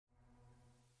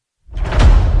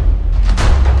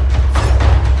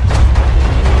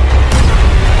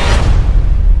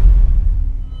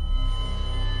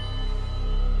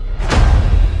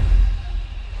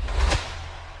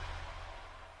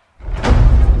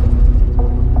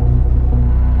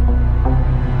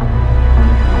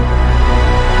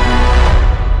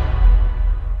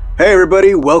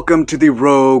everybody. Welcome to the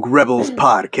Rogue Rebels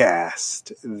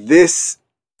podcast. This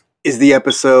is the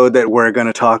episode that we're going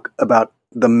to talk about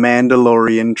the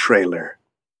Mandalorian trailer.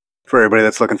 For everybody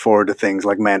that's looking forward to things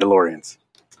like Mandalorians.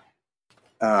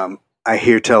 I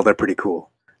hear tell they're pretty cool.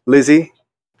 Lizzie?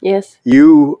 Yes?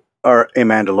 You are a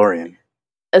Mandalorian.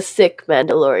 A sick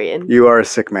Mandalorian. You are a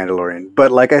sick Mandalorian.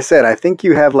 But like I said, I think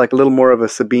you have like a little more of a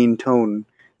Sabine tone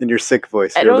in your sick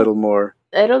voice. You're a little more...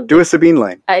 Do a Sabine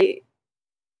line.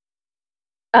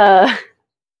 My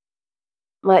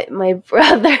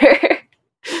brother,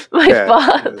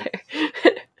 father.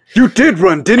 You did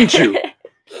run, didn't you?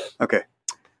 Okay.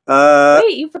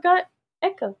 Wait, you forgot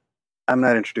Echo. I'm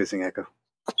not introducing Echo.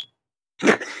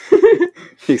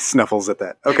 He snuffles at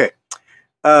that. Okay.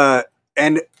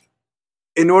 And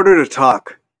in order to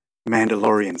talk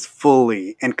Mandalorians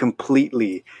fully and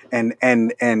completely, and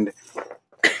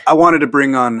I wanted to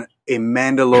bring on a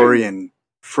Mandalorian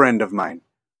friend of mine.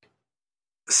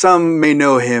 Some may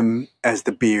know him as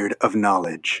the Beard of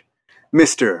Knowledge,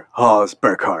 Mr. Hawes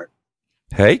Burkhart.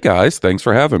 Hey guys, thanks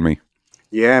for having me.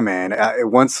 Yeah, man.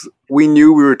 Once we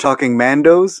knew we were talking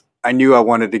Mandos, I knew I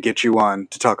wanted to get you on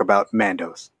to talk about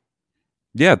Mandos.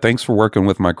 Yeah, thanks for working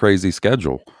with my crazy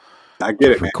schedule. I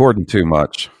get it, man. Recording too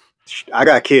much. I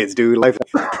got kids, dude. Life.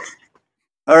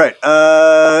 All right,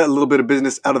 a little bit of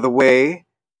business out of the way.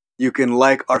 You can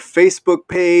like our Facebook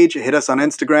page, hit us on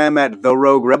Instagram at The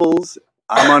Rogue Rebels.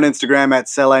 I'm on Instagram at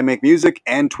Sell I Make Music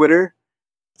and Twitter.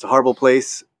 It's a horrible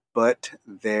place, but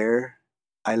there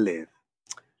I live.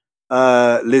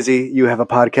 Lizzie, you have a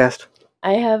podcast?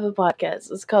 I have a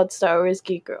podcast. It's called Star Wars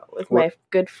Geek Girl with my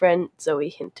good friend Zoe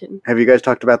Hinton. Have you guys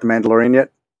talked about The Mandalorian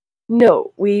yet?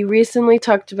 No, we recently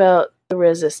talked about The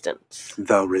Resistance.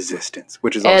 The Resistance,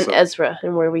 which is and Ezra,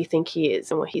 and where we think he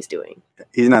is and what he's doing.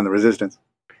 He's not in The Resistance.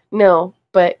 No,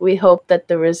 but we hope that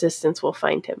The Resistance will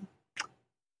find him.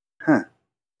 Huh.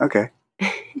 Okay.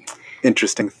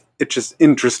 Interesting. It's just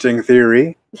interesting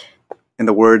theory. In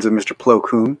the words of Mr. Plo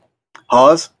Koon.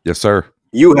 Hawes? Yes, sir.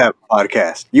 You have a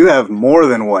podcast. You have more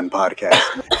than one podcast.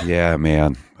 Yeah,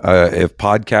 man. If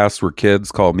podcasts were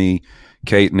kids, call me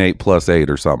Kate and 8+8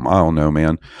 or something. I don't know,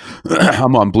 man.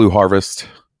 I'm on Blue Harvest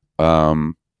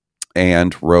and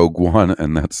Rogue One,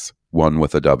 and that's one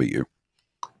with a W.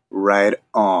 Right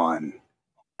on.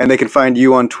 And they can find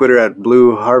you on Twitter at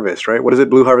Blue Harvest, right? What is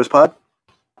it, Blue Harvest Pod?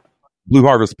 Blue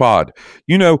Harvest Pod.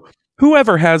 You know,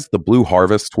 whoever has the Blue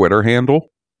Harvest Twitter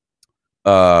handle,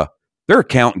 their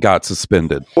account got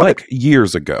suspended like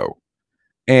years ago.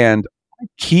 And I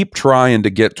keep trying to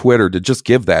get Twitter to just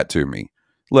give that to me.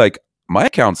 Like, my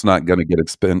account's not going to get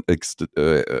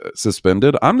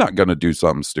suspended. I'm not going to do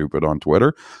something stupid on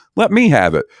Twitter. Let me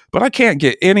have it. But I can't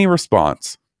get any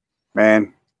response.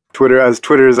 Man, Twitter's,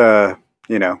 don't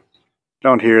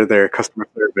hear their customer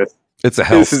service. It's a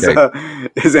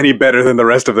hellscape. Is any better than the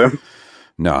rest of them?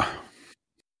 No.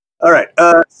 All right.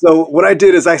 So what I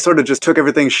did is I sort of just took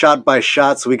everything shot by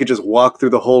shot so we could just walk through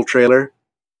the whole trailer.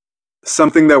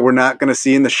 Something that we're not going to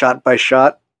see in the shot by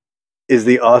shot is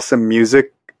the awesome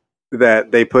music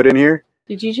that they put in here.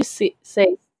 Did you just see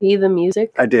the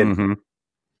music? I did. Mm-hmm.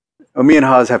 Oh, me and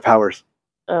Hawes have powers.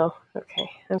 Oh, okay.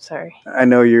 I'm sorry. I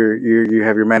know you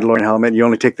have your Mandalorian helmet. You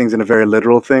only take things in a very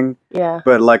literal thing. Yeah.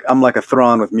 But I'm like a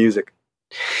Thrawn with music.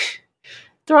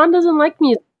 Thrawn doesn't like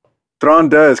music. Thrawn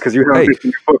does, because you haven't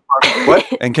written your book. What?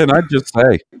 And can I just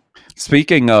say,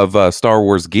 speaking of Star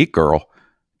Wars Geek Girl,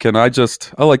 I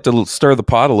like to stir the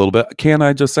pot a little bit. Can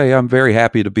I just say I'm very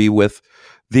happy to be with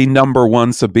the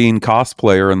 #1 Sabine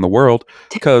cosplayer in the world,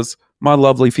 because my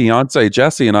lovely fiance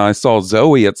Jessie and I saw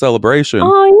Zoe at Celebration.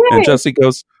 Oh, yeah. And Jessie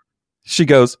goes,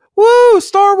 "Woo,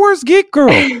 Star Wars Geek Girl."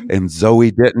 And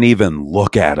Zoe didn't even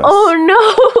look at us. Oh,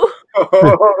 no.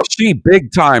 She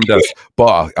big timed us.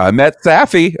 But I met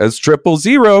Safi as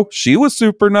 000. She was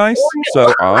super nice. Oh, no.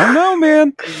 So I don't know,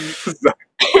 man.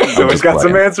 Zoe's got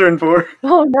some answering for.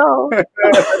 Oh, no.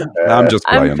 I'm just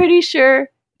playing. I'm pretty sure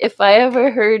if I ever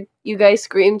heard you guys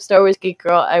scream Star Wars Geek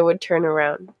Girl, I would turn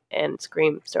around and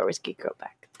scream Star Wars Geek Girl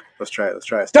back. Let's try it.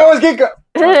 Star Wars Geek Girl!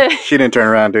 She didn't turn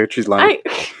around, dude. She's lying.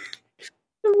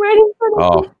 I'm right in front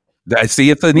of you. I see.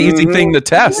 It's an easy thing to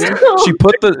test. No. She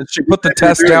put the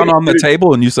test down on the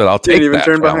table, and you said, "I'll take that." Didn't even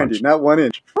turn challenge. behind you. Not 1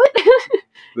 inch. What?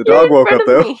 The dog woke up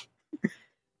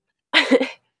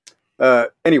though.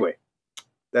 Anyway,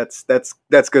 that's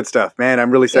good stuff, man.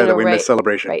 I'm really sad that we missed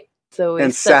Celebration. Right. So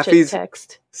and such a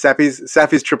text. Safi's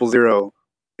 000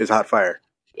 is hot fire.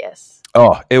 Yes.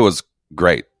 Oh, it was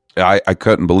great. I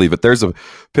couldn't believe it. There's a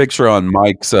picture on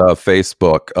Mike's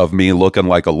Facebook of me looking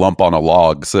like a lump on a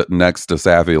log sitting next to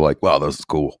Safi, like, wow, this is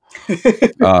cool.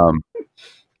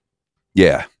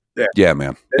 Yeah, Yeah,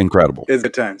 man. Incredible. It's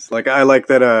good times. Like I like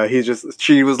that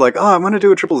she was like, "Oh, I'm gonna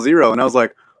do a 000," and I was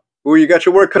like, "Ooh, you got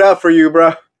your work cut out for you,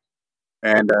 bro."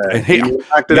 And he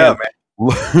knocked it out,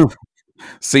 man.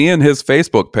 Seeing his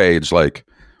Facebook page, like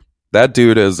that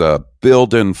dude is a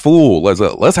building fool.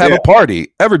 Let's have a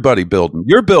party. Everybody building.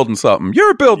 You're building something.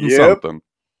 You're building something.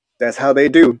 That's how they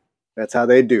do. That's how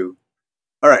they do.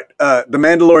 All right. The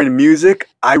Mandalorian music,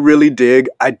 I really dig.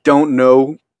 I don't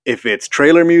know if it's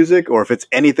trailer music or if it's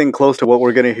anything close to what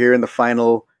we're going to hear in the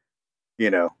final,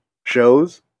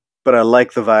 shows, but I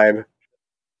like the vibe.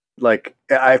 Like,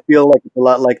 I feel like it's a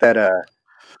lot like that,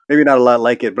 maybe not a lot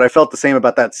like it, but I felt the same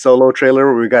about that Solo trailer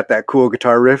where we got that cool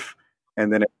guitar riff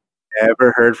and then it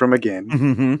never heard from again.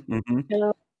 Mm-hmm,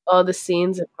 mm-hmm. All the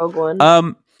scenes in Rogue One.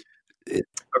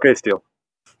 Okay, Steel.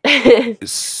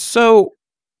 So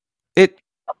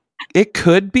it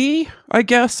could be, I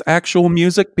guess, actual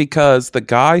music because the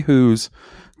guy who's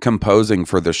composing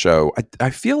for the show, I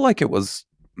feel like it was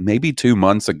maybe 2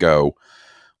 months ago,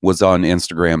 was on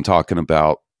Instagram talking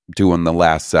about doing the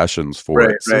last sessions for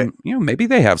it. So, maybe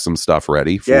they have some stuff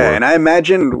ready for and I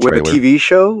imagine with a TV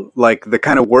show, like the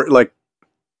kind of work, like,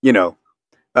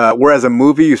 whereas a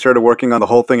movie, you started working on the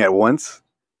whole thing at once.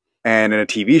 And in a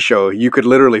TV show, you could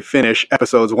literally finish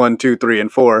episodes 1, 2, 3,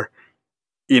 and 4,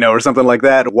 or something like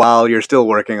that while you're still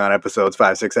working on episodes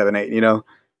 5, 6, 7, 8,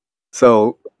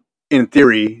 So in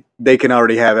theory, they can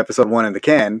already have episode 1 in the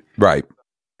can. Right.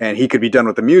 And he could be done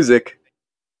with the music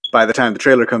by the time the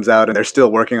trailer comes out and they're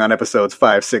still working on episodes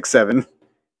 5, 6, 7,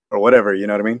 or whatever, you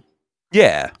know what I mean?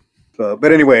 Yeah. So,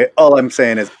 but anyway, all I'm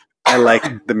saying is I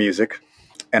like the music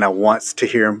and I want to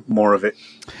hear more of it.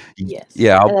 Yes.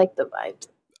 Yeah. I like the vibes.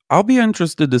 I'll be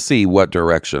interested to see what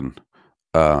direction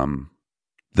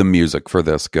the music for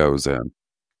this goes in.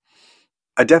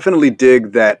 I definitely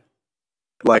dig that,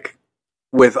 like,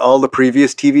 with all the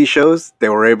previous TV shows, they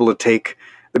were able to take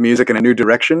the music in a new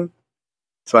direction.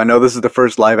 So I know this is the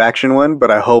first live action one,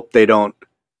 but I hope they don't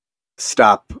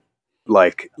stop,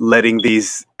 like, letting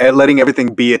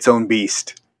everything be its own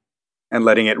beast and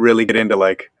letting it really get into,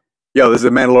 like, yo, this is a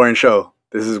Mandalorian show.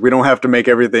 We don't have to make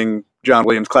everything John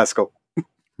Williams classical.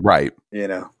 Right.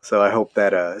 So I hope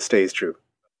that stays true.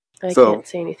 I can't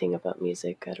say anything about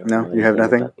music. I don't know. No, you have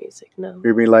nothing about music. No.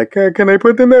 You'd be like, can I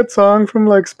put in that song from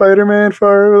like Spider-Man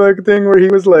for like thing where he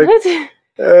was like, I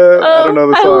don't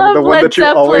know the song, the one that you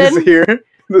always hear,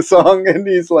 the song, and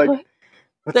he's like,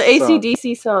 the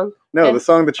AC/DC song. No, the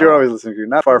song that you're always listening to,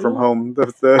 not Far From Home,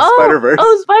 the Spider-Verse.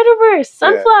 Oh, Spider-Verse,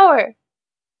 Sunflower.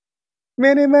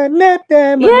 Yes.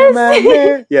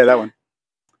 Yeah, that one.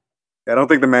 I don't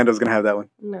think the Mando's gonna have that one.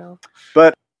 No.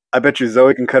 But I bet you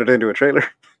Zoe can cut it into a trailer.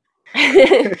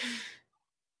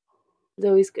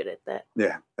 Zoe's good at that.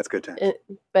 Yeah, that's good time.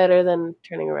 Better than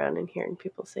turning around and hearing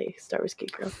people say Star Wars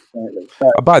Geek Girl.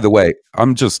 By the way,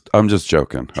 I'm just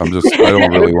joking. I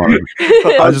don't really want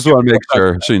to. I just want to make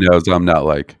sure she knows I'm not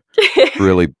like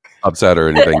really upset or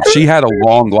anything. She had a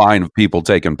long line of people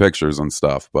taking pictures and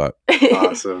stuff, but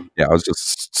awesome. Yeah, I was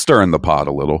just stirring the pot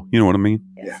a little. You know what I mean?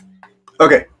 Yeah.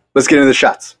 Okay, let's get into the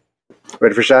shots.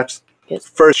 Ready for shots? Yes.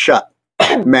 First shot.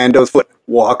 Mando's foot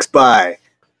walks by,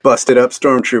 busted up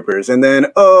stormtroopers, and then,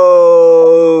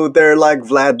 they're like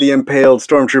Vlad the Impaled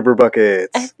stormtrooper buckets.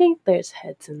 I think there's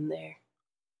heads in there.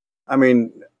 I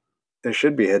mean, there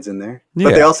should be heads in there. Yeah.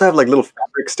 But they also have like little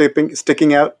fabric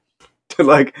sticking out. So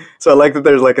I like that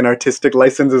there's like an artistic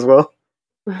license as well.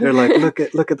 They're like,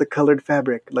 look at the colored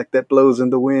fabric, like that blows in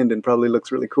the wind and probably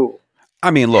looks really cool. I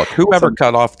mean, look, whoever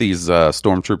cut off these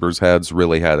stormtroopers' heads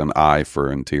really had an eye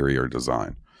for interior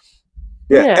design.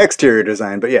 Yeah, exterior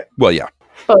design, but yeah. Well, yeah.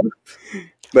 But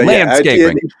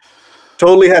Landscaping. It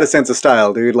totally had a sense of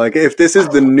style, dude. Like, if this is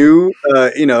the new,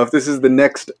 if this is the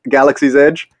next Galaxy's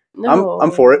Edge,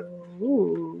 I'm for it.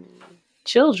 Ooh,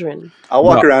 children. I'll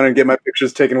walk around and get my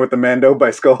pictures taken with the Mando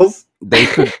by skulls.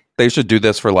 They should do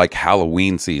this for like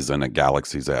Halloween season at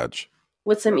Galaxy's Edge.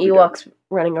 With some Ewoks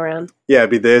running around. Yeah,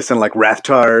 it'd be this and like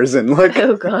Rathtars and like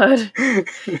oh god,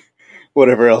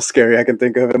 whatever else scary I can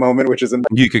think of at the moment, which isn't.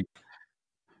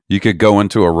 You could go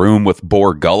into a room with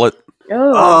Boar Gullet.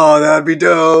 Oh, that'd be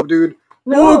dope, dude.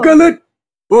 No.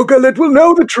 Boar Gullet will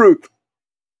know the truth.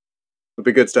 It'll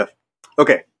be good stuff.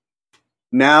 Okay.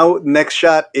 Now, next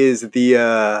shot is the,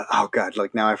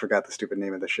 now I forgot the stupid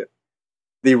name of the ship.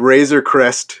 The Razor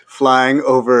Crest flying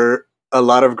over a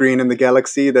lot of green in the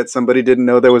galaxy that somebody didn't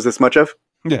know there was this much of.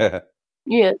 Yeah.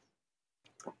 Yeah.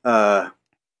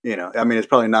 It's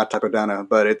probably not Takodana,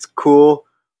 but it's cool.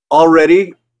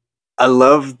 Already, I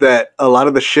love that a lot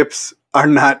of the ships are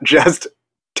not just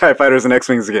TIE Fighters and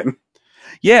X-Wings again.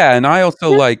 Yeah, and I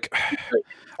also I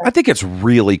think it's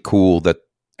really cool that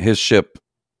his ship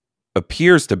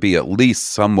appears to be at least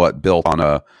somewhat built on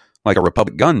a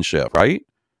Republic gunship, right?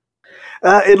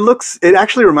 It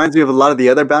actually reminds me of a lot of the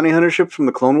other bounty hunter ships from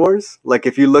the Clone Wars. Like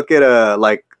if you look at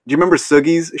do you remember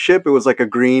Sugi's ship? It was like a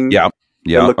green. Yeah.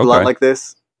 It looked a lot like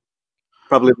this.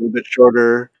 Probably a little bit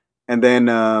shorter. And then,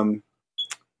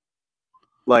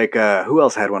 who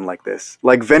else had one like this?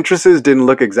 Like Ventress's didn't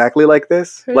look exactly like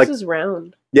this. Hers is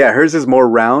round. Yeah, hers is more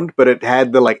round, but it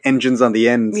had the like engines on the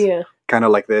ends. Yeah. Kind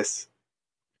of like this.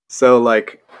 So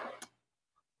like,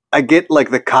 I get like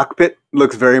the cockpit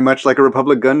looks very much like a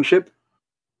Republic gunship.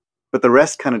 But the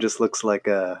rest kind of just looks like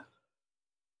I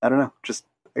don't know.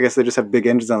 I guess they just have big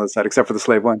engines on the side, except for the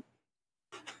Slave One.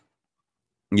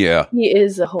 Yeah. He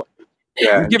is a whole.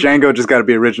 Yeah, Django just got to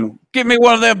be original. Give me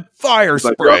one of them fire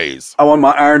Like, sprays. I want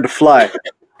my iron to fly.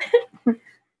 Give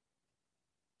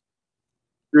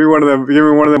me one of them. Give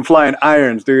me one of them flying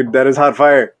irons, dude. That is hot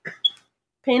fire.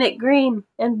 Paint it green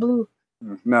and blue.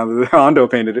 Now the Hondo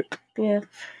painted it. Yeah.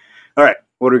 All right,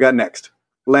 what do we got next?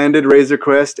 Landed Razor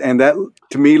Crest, and that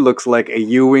to me looks like a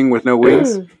U-wing with no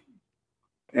wings.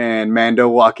 And Mando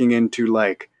walking into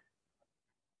like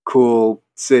cool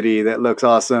city that looks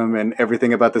awesome, and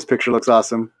everything about this picture looks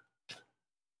awesome.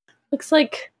 Looks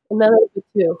like another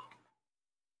Batu,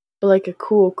 but like a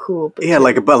cool Batu. Yeah,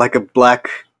 like a black,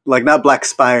 like not Black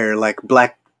Spire, like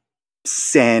Black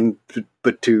Sand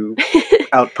Batu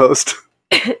outpost.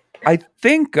 I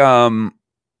think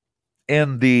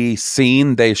in the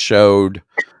scene they showed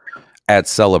at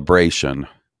Celebration,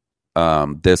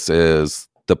 this is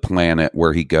the planet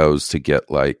where he goes to get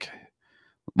like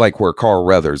where Carl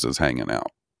Weathers is hanging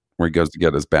out, where he goes to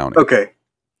get his bounty. Okay.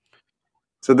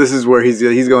 So this is where he's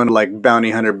going to like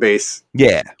bounty hunter base.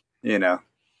 Yeah. You know,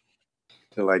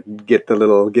 to like get his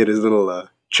little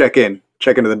check into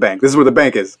the bank. This is where the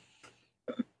bank is.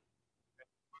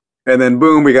 And then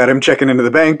boom, we got him checking into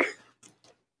the bank,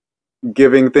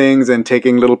 giving things and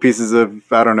taking little pieces of,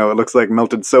 I don't know, it looks like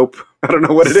melted soap. I don't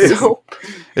know what it is.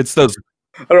 It's those,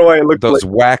 I don't know why it looks those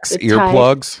like wax The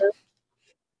earplugs.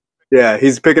 Yeah,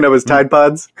 he's picking up his Tide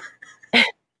Pods.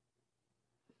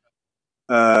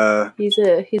 He's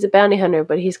a bounty hunter,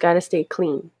 but he's got to stay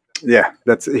clean. Yeah,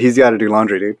 he's got to do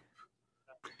laundry, dude.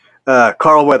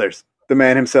 Carl Weathers, the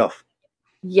man himself.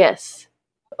 Yes.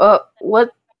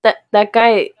 What that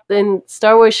guy in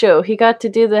Star Wars show? He got to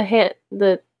do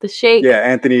the shake. Yeah,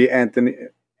 Anthony.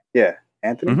 Yeah,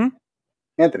 Anthony. Mhm.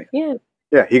 Anthony. Yeah.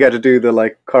 Yeah, he got to do the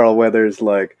like Carl Weathers,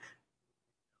 like,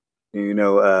 you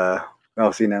know.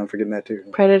 Oh, see, now I'm forgetting that too.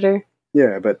 Predator.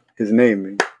 Yeah, but his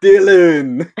name,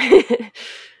 Dylan.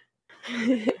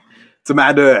 It's a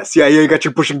madness. Yeah, you got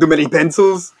you pushing too many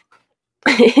pencils.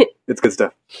 It's good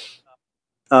stuff.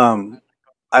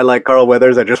 I like Carl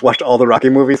Weathers. I just watched all the Rocky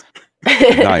movies.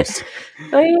 Nice.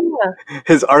 Oh yeah.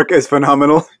 His arc is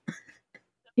phenomenal.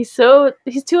 He's too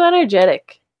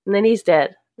energetic, and then he's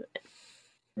dead.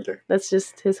 Okay. That's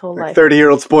just his whole Like life.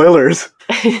 30-year-old spoilers.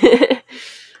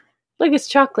 Look, it's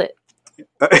chocolate.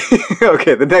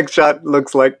 Okay, the next shot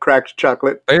looks like cracked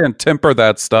chocolate. They didn't temper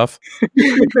that stuff.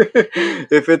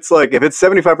 If it's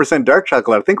 75% dark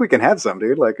chocolate, I think we can have some,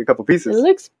 dude. Like a couple It pieces.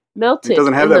 looks melted. It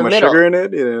doesn't have in that the much middle. sugar in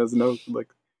it. There's no like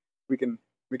we can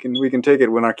take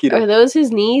it when our keto. Are those his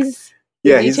knees?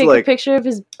 Yeah, Did you he's take like a picture of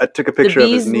his I took a the picture of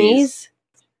bee's his knees.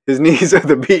 His knees are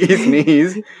the bee's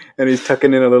knees, and he's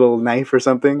tucking in a little knife or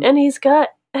something. And he's got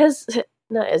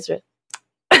not Ezra.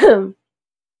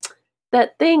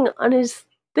 That thing on his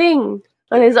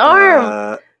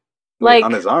arm. Like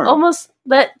on his arm. almost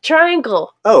that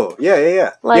triangle. Oh,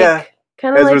 yeah. Like Yeah,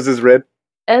 kind of Ezra's like is red.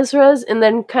 Ezra's, and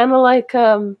then kind of like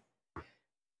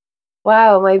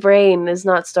wow, my brain is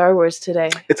not Star Wars today.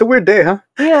 It's a weird day, huh?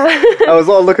 Yeah. I was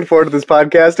all looking forward to this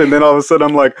podcast, and then all of a sudden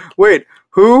I'm like, wait,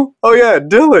 who? Oh yeah,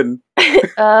 Dylan.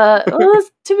 Well,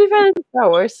 to be fair, it's Star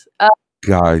Wars.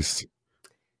 Guys,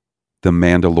 the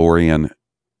Mandalorian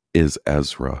is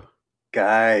Ezra.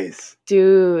 Guys,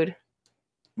 Dude.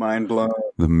 mind blown.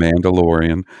 The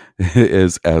Mandalorian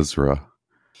is Ezra.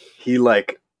 He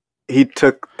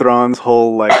took Thrawn's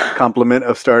whole like complement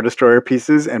of Star Destroyer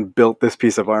pieces and built this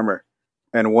piece of armor.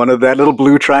 And one of that little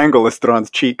blue triangle is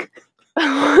Thrawn's cheek.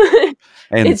 And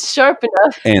It's sharp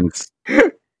enough. and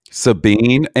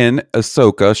Sabine and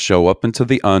Ahsoka show up into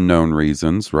the unknown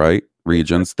regions.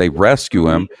 They rescue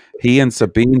him. He and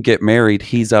Sabine get married.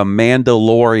 He's a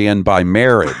Mandalorian by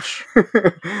marriage.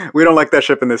 We don't like that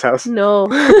ship in this house. No.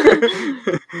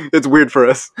 It's weird for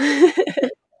us.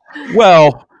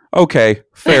 Well, okay,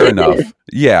 fair enough.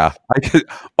 Yeah.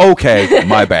 Okay,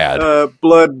 my bad.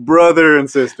 Blood brother and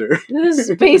sister.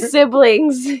 Space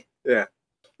siblings. Yeah.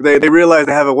 They realize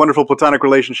they have a wonderful platonic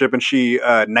relationship, and she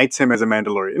knights him as a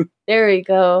Mandalorian. There we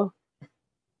go.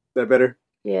 that better?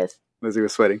 Yes. Lizzie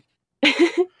was sweating.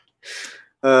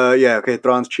 Yeah, okay,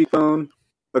 Thrawn's cheekbone.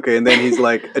 Okay, and then he's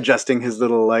like adjusting his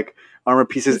little like armor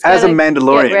pieces He's as a gotta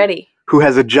Mandalorian Get ready. who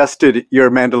has adjusted your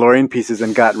Mandalorian pieces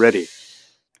and got ready.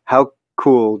 How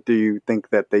cool do you think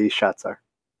that these shots are?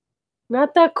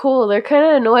 Not that cool. They're kind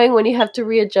of annoying when you have to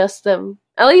readjust them.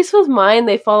 At least with mine,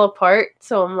 they fall apart,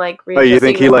 so I'm like Oh, readjusting you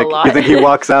think he them like a lot. you think he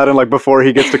walks out and like before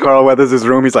he gets to Carl Weathers'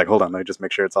 room, he's like, hold on, let me just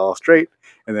make sure it's all straight,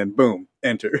 and then boom,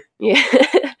 enter. Yeah.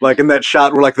 Like in that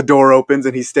shot where like the door opens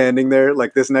and he's standing there,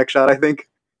 like this next shot, I think.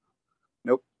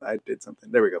 Nope, I did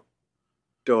something. There we go.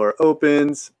 Door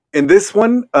opens. In this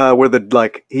one, where the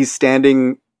like he's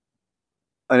standing,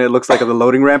 and it looks like the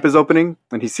loading ramp is opening,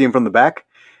 and he see him from the back.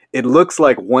 It looks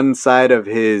like one side of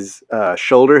his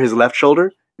shoulder, his left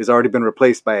shoulder, has already been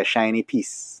replaced by a shiny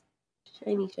piece.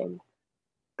 Shiny.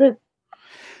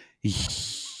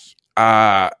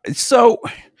 So,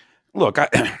 look,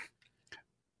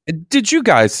 did you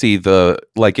guys see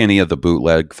any of the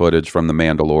bootleg footage from the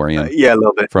Mandalorian? Yeah, a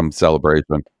little bit. From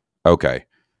Celebration. Okay.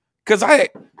 Because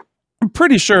I'm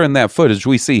pretty sure in that footage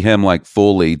we see him like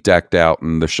fully decked out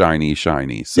in the shiny.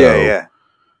 So Yeah.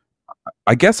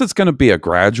 I guess it's going to be a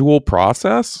gradual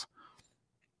process.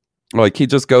 Like he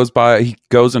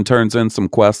goes and turns in some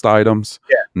quest items.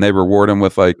 Yeah. And they reward him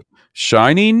with like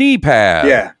shiny knee pad.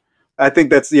 Yeah. I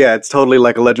think it's totally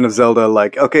like a Legend of Zelda.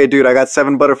 Like, okay, dude, I got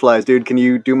 7 butterflies, dude. Can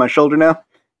you do my shoulder now?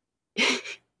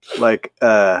 Like,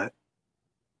 and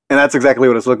that's exactly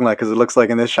what it's looking like, because it looks like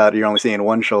in this shot you're only seeing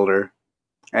one shoulder,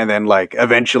 and then like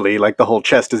eventually like the whole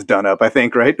chest is done up, I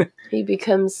think, right? He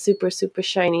becomes super, super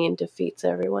shiny and defeats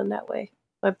everyone that way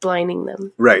by blinding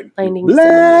them. Right. Blinding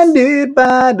Blinded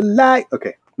by the light.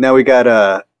 Okay. Now we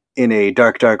got in a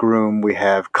dark room we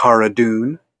have Cara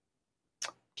Dune.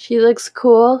 She looks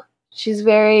cool. She's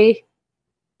very...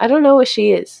 I don't know what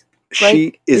she is.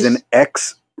 She is an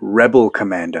ex-rebel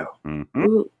commando. Mm-hmm.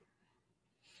 Ooh.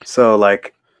 So,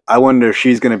 like, I wonder if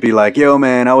she's going to be like, yo,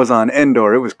 man, I was on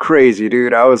Endor. It was crazy,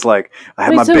 dude. I was like, I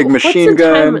had my big machine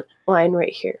gun. What's the timeline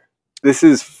right here? This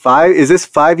is 5... Is this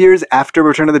 5 years after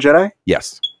Return of the Jedi?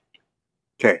 Yes.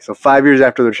 Okay, so 5 years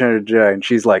after the Return of the Jedi, and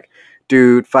she's like,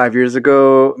 dude, 5 years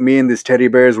ago, me and these teddy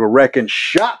bears were wrecking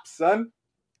shop, son.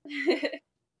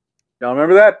 Y'all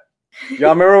remember that? Y'all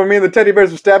remember when me and the teddy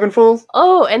bears were stabbing fools?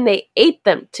 Oh, and they ate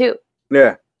them, too.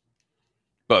 Yeah.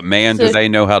 But man, do they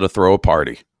know how to throw a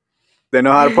party. They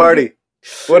know how to party.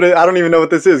 I don't even know what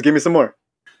this is. Give me some more.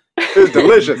 It's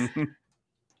delicious.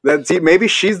 Maybe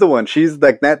she's the one. She's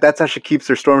like that. That's how she keeps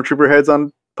her stormtrooper heads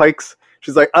on pikes.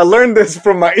 She's like, I learned this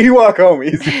from my Ewok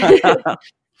homies.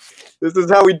 This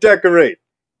is how we decorate.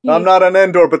 I'm not on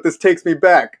Endor, but this takes me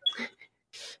back.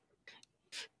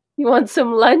 You want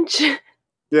some lunch?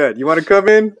 Yeah, you want to come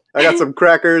in? I got some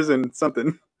crackers and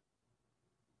something.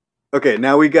 Okay,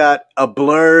 now we got a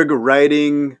Blurg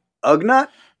riding Ugnaught.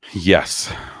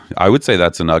 Yes, I would say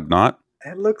that's an Ugnaught.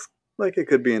 It looks like it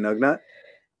could be an Ugnaught.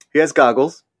 He has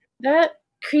goggles. That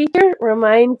creature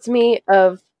reminds me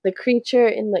of the creature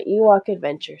in the Ewok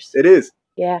Adventures. It is.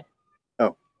 Yeah.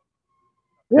 Oh.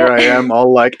 Here I am,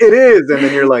 all like, it is! And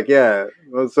then you're like, yeah.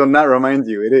 Well, so that reminds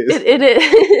you, it is. It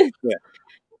is. Yeah.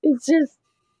 It's just,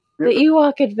 the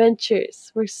Ewok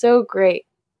Adventures were so great.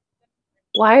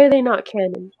 Why are they not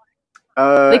canon?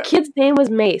 The kid's name was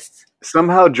Mace.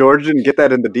 Somehow George didn't get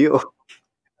that in the deal.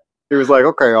 He was like,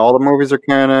 okay, all the movies are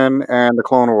canon and the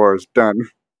Clone Wars done.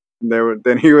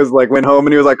 Then he was like, went home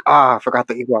and he was like, I forgot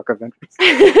the Ewok Adventures.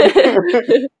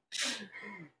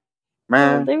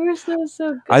 Man. Oh, they were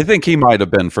so good. I think he might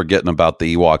have been forgetting about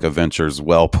the Ewok Adventures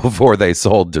well before they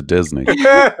sold to Disney.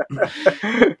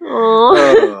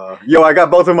 Yo, I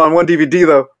got both of them on one DVD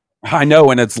though. I know,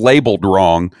 and it's labeled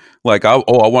wrong. Like, I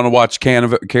want to watch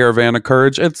Caravan of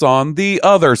Courage. It's on the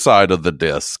other side of the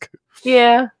disc.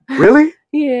 Yeah. Really?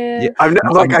 Yeah. I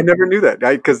never knew that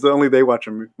because only they watch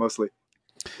them mostly.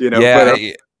 You know. Yeah, but,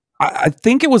 I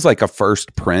think it was like a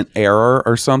first print error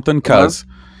or something. Because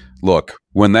look,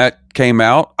 when that came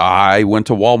out, I went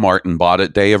to Walmart and bought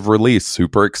it day of release.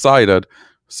 Super excited.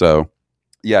 So,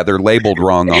 yeah, they're labeled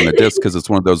wrong on the disc because it's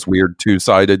one of those weird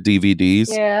 2-sided DVDs.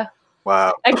 Yeah.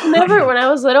 Wow. I can never, when I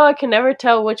was little, I can never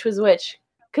tell which was which.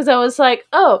 Because I was like,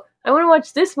 oh, I want to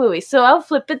watch this movie, so I'll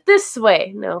flip it this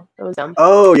way. No, that was dumb.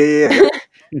 Oh, yeah.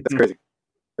 That's crazy.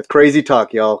 That's crazy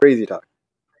talk, y'all. Crazy talk.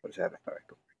 What is happening? All right,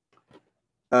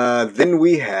 cool. Then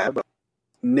we have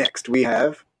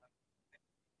Twi'lek.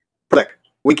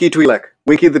 Winky Twi'lek.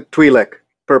 Winky the Twi'lek.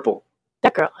 Purple.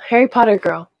 That girl. Harry Potter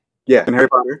girl. Yeah, in Harry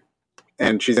Potter.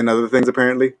 And she's in other things,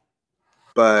 apparently.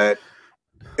 But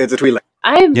it's a Twi'lek.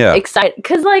 I'm excited.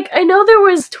 Because, like, I know there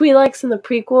was Twi'leks in the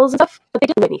prequels and stuff, but they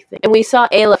didn't do anything. And we saw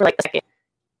Ayla for, like, a second.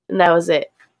 and that was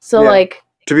it. So, Yeah. like...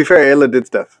 To be fair, Ayla did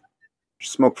stuff.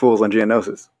 Smoke fools on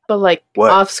Geonosis. But, like,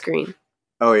 What? off-screen.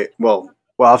 Oh, yeah. Well,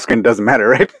 off-screen doesn't matter,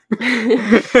 right?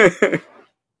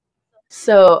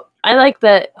 So, I like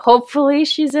that hopefully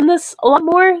she's in this a lot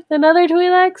more than other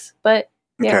Twi'leks, but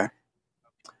yeah. Okay.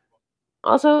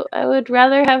 Also, I would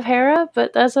rather have Hera,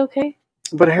 but that's okay.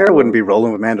 But Hera wouldn't be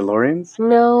rolling with Mandalorians.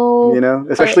 No. You know?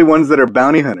 Especially ones that are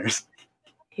bounty hunters.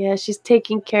 Yeah, she's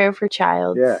taking care of her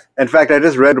child. Yeah. In fact, I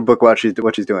just read a book what she's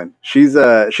doing. She's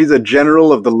a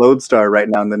general of the Lodestar right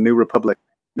now in the New Republic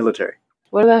military.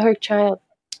 What about her child?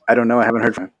 I don't know. I haven't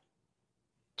heard from him.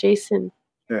 Jason.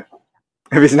 Yeah.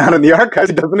 If he's not in the archives,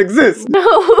 he doesn't exist. No.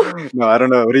 No, I don't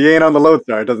know. But he ain't on the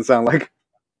Lodestar, it doesn't sound like.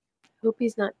 Hope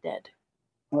he's not dead.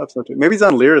 Well, that's not true. Maybe he's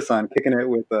on Lyrasan kicking it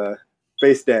with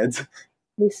Space Dads.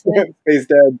 He's dead. Space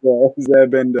Dads,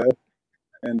 Zeb and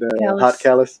Callus. Hot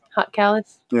Callus. Hot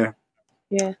Callus? Yeah.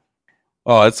 Yeah.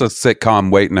 Oh, it's a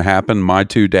sitcom waiting to happen. My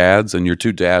two dads and your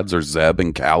two dads are Zeb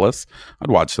and Callus. I'd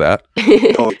watch that.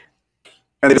 Totally.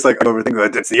 And they just like overthink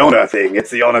that it's the Yona thing.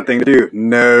 It's the Yona thing to do.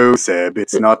 No, Seb,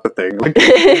 it's not the thing.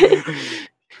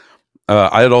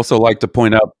 I'd also like to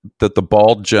point out that the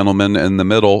bald gentleman in the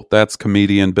middle, that's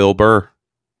comedian Bill Burr.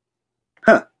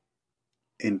 Huh.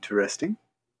 Interesting.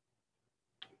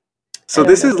 So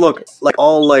this is like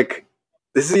all like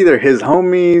this is either his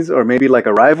homies or maybe like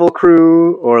a rival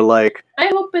crew or like I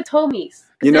hope it's homies.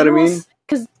 You know what I mean?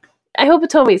 Because I hope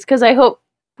it's homies. Because I hope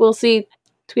we'll see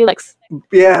Twi'leks.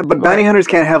 Yeah, but bounty hunters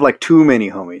can't have like too many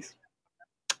homies.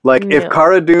 Like if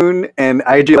Cara Dune and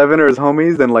IG-11 are his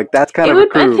homies, then like that's kind of a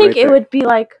crew. I think it would be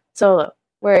like Solo,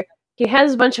 where he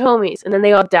has a bunch of homies and then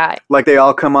they all die. Like they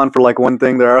all come on for like one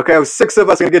thing. They're okay. 6 of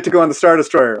us gonna get to go on the Star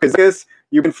Destroyer. Is this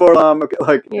you've been for okay,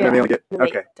 like yeah. and then they only get and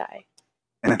okay, they die.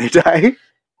 And then they die.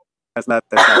 That's not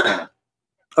canon.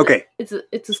 Okay, it's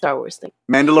a Star Wars thing.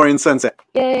 Mandalorian sunset.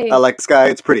 Yay! I like the sky.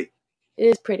 It's pretty. It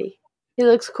is pretty. He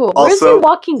looks cool. Also, where's he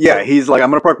walking? Yeah, he's like,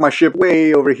 I'm gonna park my ship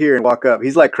way over here and walk up.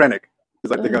 He's like Krennic. He's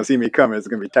like, they're gonna see me coming. It's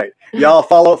gonna be tight. Y'all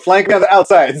flank me on the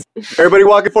outsides. Everybody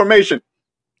walk in formation.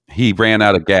 He ran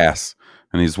out of gas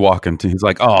and he's walking to. He's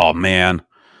like, oh man,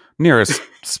 nearest.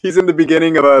 He's in the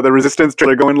beginning of the Resistance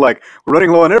trailer, going like, we're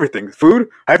running low on everything: food,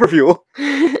 hyperfuel.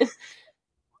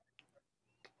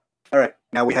 All right,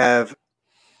 now we have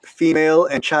female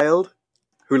and child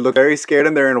who look very scared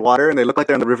and they're in water and they look like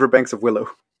they're on the riverbanks of Willow.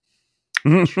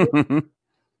 That's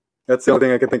the only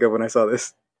thing I could think of when I saw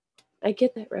this. I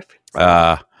get that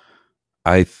reference.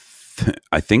 I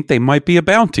think they might be a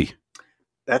bounty.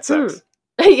 That sucks.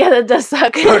 Yeah, that does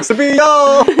suck. Sucks to be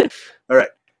y'all. All right,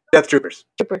 Death Troopers.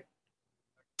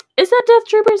 Is that Death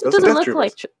Troopers? Those It doesn't Death look Troopers.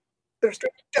 like. They're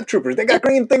straight Death Troopers. They got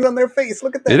green things on their face.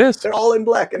 Look at that. It is. They're all in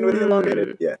black and with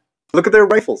elongated. Yeah. Look at their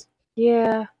rifles.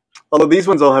 Yeah. Although these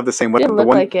ones all have the same weapon. Didn't look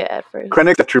like it at first.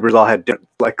 Krennic's Death Troopers all had different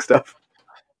like stuff.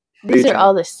 These are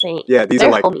all the same. Yeah, these They're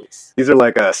are like homies. These are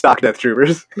like stock Death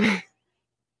Troopers.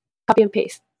 Copy and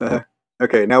paste.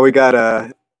 Okay, now we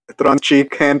got Thrawn's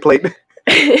cheek hand plate.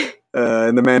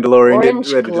 And the Mandalorian orange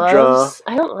getting ready gloves. to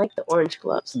draw. I don't like the orange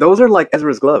gloves. Those are like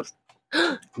Ezra's gloves.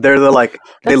 They're the like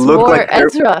they That's look more like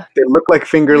Ezra. They look like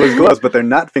fingerless gloves, but they're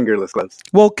not fingerless gloves.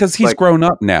 Well, because he's Like- grown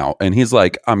up now, and he's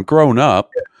like, I'm grown up.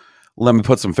 Let me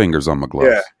put some fingers on my gloves.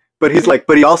 Yeah. But he's like,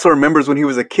 but he also remembers when he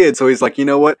was a kid, so he's like, you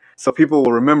know what? So people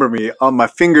will remember me. On my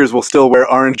fingers will still wear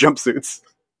orange jumpsuits.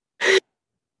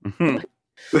 Mhm.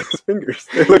 His fingers,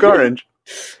 they look orange.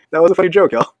 That was a funny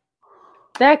joke, y'all.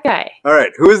 That guy. All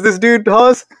right, who is this dude,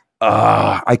 Hawes?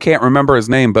 I can't remember his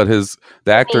name, but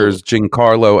the actor is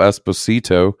Giancarlo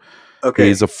Esposito. Okay,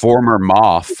 He's a former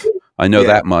Moff. I know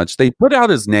that much. They put out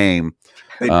his name.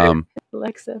 they did.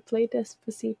 Alexa, play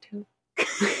Despacito.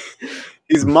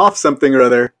 He's Moff something or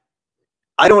other.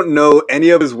 I don't know any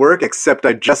of his work except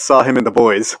I just saw him in The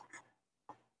Boys.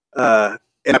 And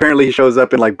apparently he shows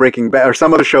up in like Breaking Bad or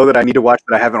some other show that I need to watch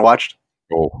that I haven't watched.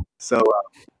 Oh, So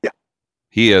yeah.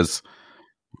 he is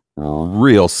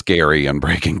real scary in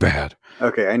Breaking Bad.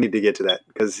 Okay, I need to get to that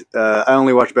because I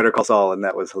only watched Better Call Saul and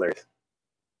that was hilarious.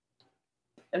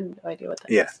 I have no idea what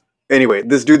that Yeah. is. Anyway,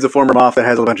 this dude's a former Moff that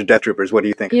has a bunch of Death Troopers. What do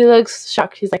you think? He looks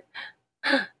shocked. He's like,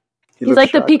 He he's looks like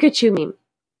shocked. the Pikachu meme.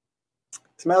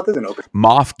 His mouth isn't open.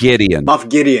 Moff Gideon. Moff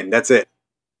Gideon, that's it.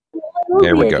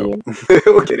 There we go.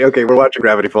 Okay, we're watching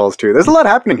Gravity Falls too. There's a lot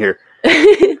happening here.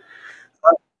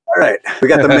 All right, we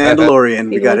got the Mandalorian.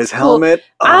 We got his looks cool. helmet.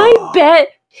 I Oh, bet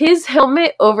his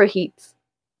helmet overheats.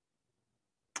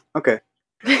 Okay,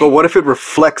 but what if it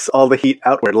reflects all the heat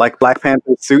outward, like Black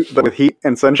Panther's suit, but with heat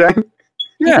and sunshine?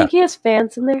 You Yeah. think he has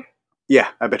fans in there? Yeah,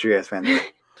 I bet you guys fan.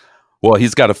 Well,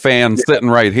 he's got a fan sitting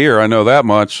right here. I know that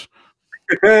much.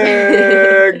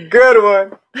 Good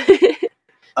one.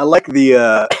 I like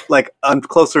the like on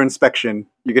closer inspection,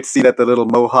 you get to see that the little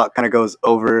mohawk kind of goes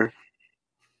over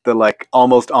the like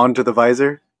almost onto the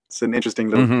visor. It's an interesting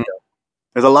little detail.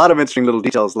 There's a lot of interesting little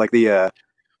details, like the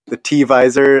T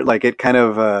visor, like it kind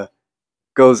of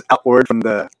goes outward from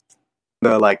the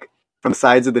like from the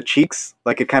sides of the cheeks,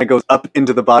 like it kind of goes up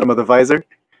into the bottom of the visor,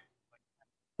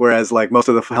 whereas like most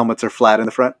of the helmets are flat in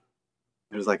the front.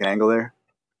 There's like an angle there,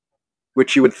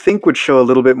 which you would think would show a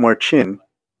little bit more chin,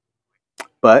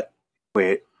 but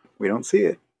wait, we don't see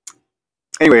it.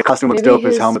 Anyway, the costume looks dope.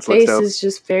 His helmet looks dope. His face is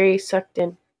just very sucked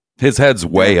in. His head's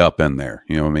way up in there.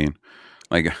 You know what I mean?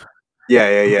 Like,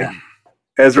 yeah.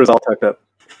 Ezra's all tucked up.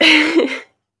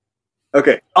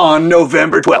 Okay, on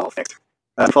November 12th, next.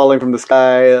 Falling from the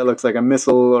sky. It looks like a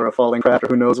missile or a falling craft or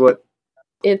who knows what.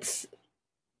 It's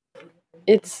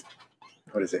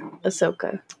what is it?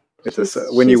 Ahsoka. It's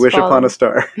when you wish upon a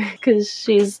star. Because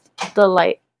she's the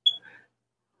light.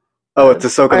 Oh, it's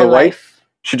Ahsoka the White?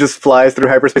 She just flies through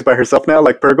hyperspace by herself now,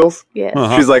 like Purgles? Yeah.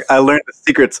 Uh-huh. She's like, I learned the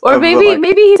secrets or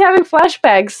maybe he's having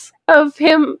flashbacks of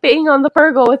him being on the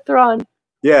Purgle with Thrawn.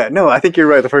 Yeah, no, I think you're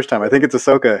right the first time. I think it's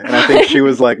Ahsoka. And I think she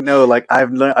was like, no, like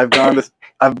I've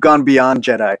gone beyond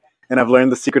Jedi and I've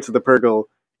learned the secrets of the Purgle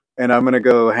and I'm gonna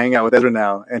go hang out with Ezra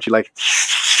now. And she like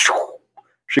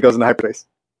she goes into hyperspace.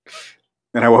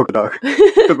 And I woke the dog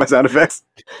with my sound effects.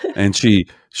 And she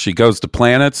goes to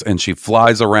planets and she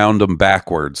flies around them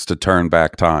backwards to turn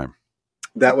back time.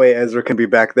 That way Ezra can be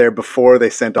back there before they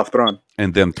sent off Thrawn.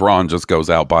 And then Thrawn just goes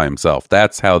out by himself.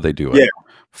 That's how they do it. Yeah.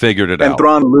 Figured it out. And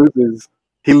Thrawn loses.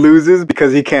 He loses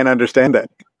because he can't understand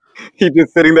that. He's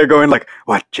just sitting there going like,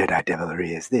 what Jedi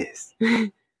devilry is this?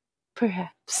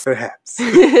 Perhaps.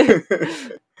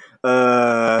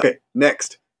 Okay,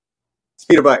 next.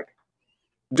 Speeder bike.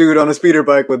 Dude on a speeder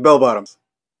bike with bell bottoms.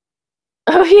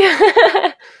 Oh,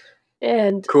 yeah.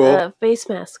 And cool. Face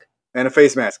mask. And a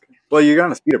face mask. Well, you're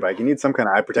on a speeder bike. You need some kind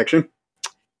of eye protection.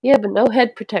 Yeah, but no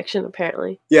head protection,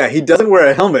 apparently. Yeah, he doesn't wear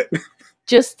a helmet.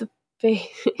 Just the face.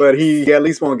 But he at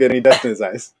least won't get any dust in his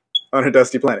eyes on a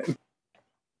dusty planet.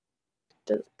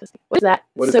 What is that?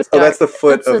 What is this? Oh, that's the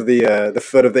foot of the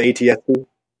foot of the ATST.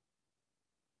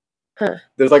 Huh.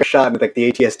 There's like a shot and like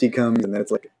the ATST comes and then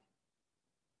it's like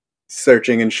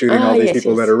searching and shooting all these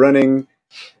people that are running.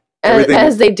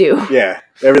 As they do. Yeah.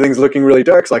 Everything's looking really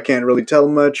dark, so I can't really tell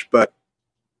much, but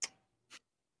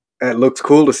it looks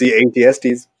cool to see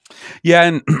ATSTs. Yeah,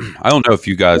 and I don't know if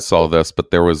you guys saw this, but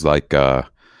there was like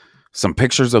some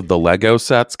pictures of the Lego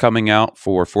sets coming out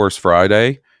for Force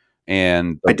Friday.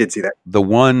 And I did see that. The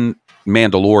one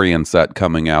Mandalorian set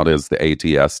coming out is the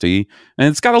ATST. And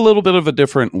it's got a little bit of a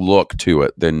different look to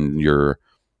it than your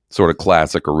sort of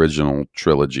classic original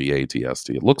trilogy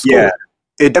ATST. It looks cool.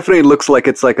 It definitely looks like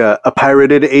it's like a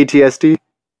pirated ATST.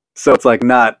 So it's like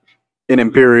not an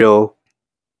Imperial,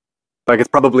 like it's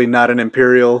probably not an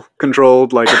Imperial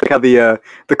controlled, like how the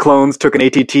clones took an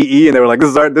ATTE and they were like, this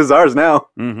is ours now.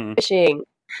 Mm-hmm. Fishing.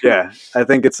 Yeah, I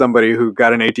think it's somebody who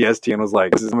got an ATST and was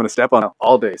like, I'm going to step on it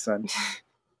all day, son.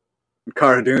 And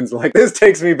Cara Dune's like, this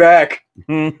takes me back.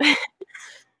 Mm-hmm.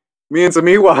 Me and some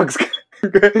Ewoks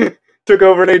took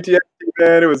over an ATST,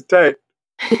 man. It was tight.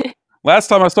 Last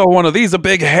time I saw one of these, a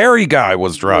big hairy guy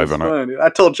was driving it. I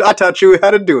taught you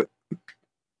how to do it.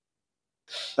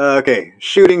 Okay,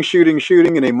 shooting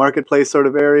in a marketplace sort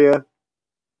of area.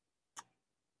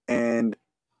 And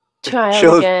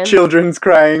children's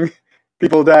crying,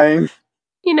 people dying.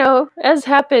 You know, as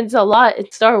happens a lot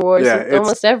in Star Wars with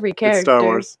almost every character. It's Star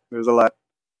Wars. There's a lot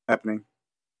happening.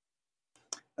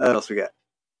 What else we got?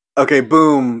 Okay,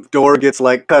 boom. Door gets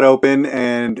like cut open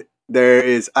and there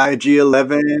is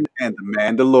IG-11 and the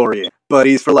Mandalorian.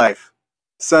 Buddies for life.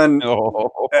 Son,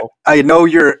 I know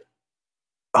you're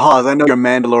Hawes, I know you're a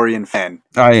Mandalorian fan.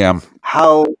 I am.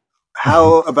 How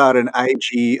about an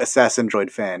IG Assassin Droid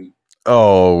fan?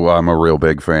 Oh, I'm a real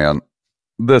big fan.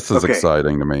 This is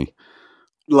exciting to me.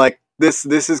 Like, this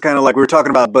is kind of like we were talking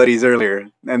about buddies earlier,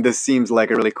 and this seems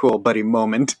like a really cool buddy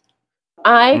moment.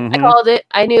 I called it.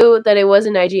 I knew that it was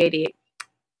an IG-88.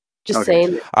 Just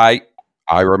saying.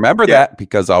 I remember that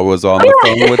because I was on the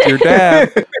phone with your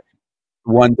dad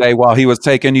one day while he was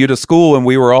taking you to school, and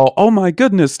we were all, oh my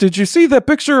goodness, did you see that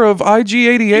picture of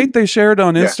IG-88 they shared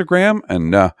on Instagram?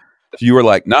 And you were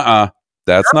like, nuh-uh,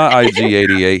 that's not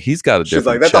IG-88. He's got a different She's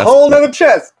like, that's chest. a whole other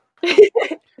chest.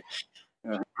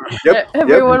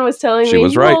 Everyone was telling me,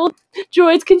 was right. Well,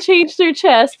 droids can change their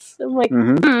chests. I'm like,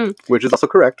 Which is also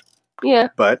correct. Yeah.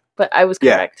 But I was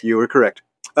correct. Yeah, you were correct.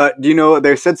 Do you know,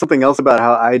 they said something else about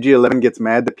how IG-11 gets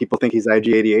mad that people think he's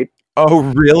IG-88? Oh,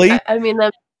 really? I mean,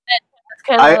 that's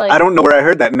kind of like... I don't know where I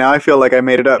heard that. Now I feel like I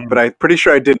made it up, but I'm pretty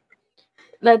sure I didn't.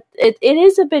 That it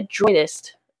is a bit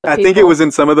droidist. I think it was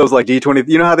in some of those like D20.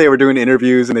 You know how they were doing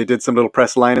interviews and they did some little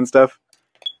press line and stuff?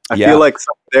 I feel like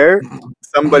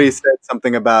somebody said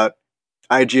something about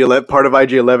IG-11. Part of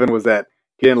IG-11 was that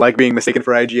he didn't like being mistaken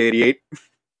for IG-88.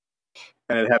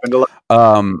 And it happened a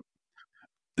lot.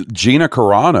 Gina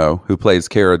Carano, who plays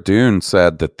Cara Dune,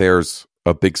 said that there's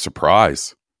a big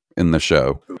surprise in the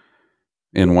show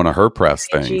in one of her press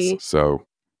things. So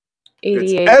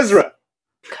 88. It's Ezra.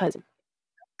 Cousin.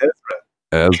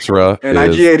 Ezra. And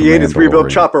IG-88 is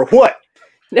rebuilt Chopper. What?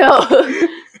 No.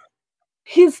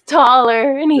 He's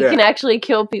taller and he can actually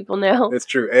kill people now. It's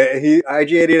true.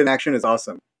 IG-88 in action is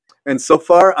awesome. And so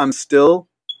far, I'm still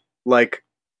like,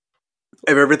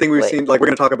 of everything we've seen, like we're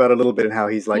going to talk about a little bit and how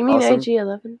he's like awesome. You mean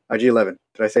IG-11? IG-11.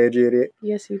 Did I say IG-88?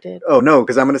 Yes, you did. Oh, no,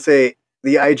 because I'm going to say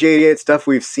the IG-88 stuff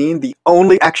we've seen, the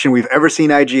only action we've ever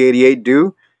seen IG-88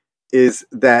 do is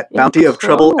that Bounty of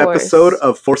Trouble episode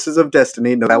of Forces of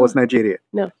Destiny. No, that wasn't IG-88.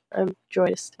 No, I'm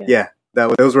droidist. Yeah,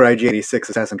 those were IG-86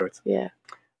 assassin droids. Yeah.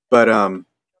 But,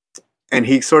 and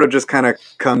he sort of just kind of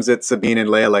comes at Sabine and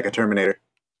Leia like a Terminator,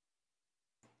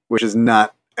 which is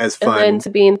not as fun. And then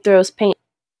Sabine throws paint.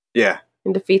 Yeah.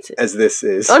 And defeats it. As this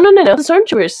is. Oh, no. The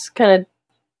stormtroopers kind of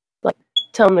like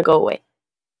tell him to go away.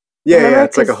 Yeah,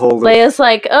 it's like a whole... Leia's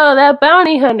like, oh, that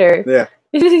bounty hunter. Yeah.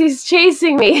 He's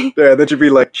chasing me. Yeah, that should be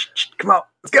like, come on,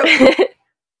 let's go.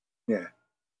 Yeah.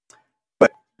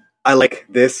 But I like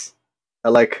this. I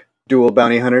like dual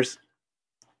bounty hunters.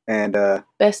 And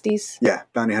besties. Yeah,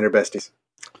 bounty hunter besties.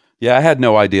 Yeah, I had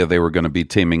no idea they were going to be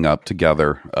teaming up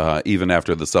together, even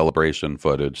after the celebration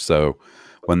footage. So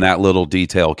when that little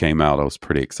detail came out, I was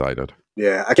pretty excited.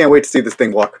 Yeah, I can't wait to see this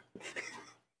thing walk.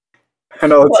 I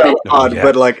know it sounds odd,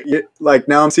 but like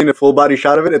now I'm seeing a full body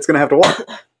shot of it. It's going to have to walk.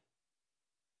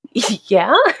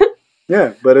 Yeah.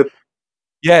 Yeah, but it.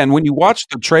 Yeah, and when you watch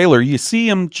the trailer, you see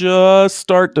him just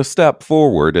start to step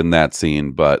forward in that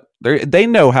scene, but they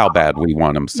know how bad we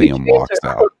want him to see him walks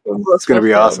out. It's going to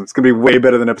be awesome. It's going to be way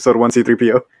better than episode 1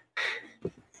 C-3PO.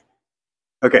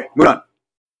 Okay, move on.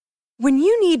 When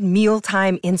you need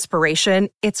mealtime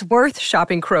inspiration, it's worth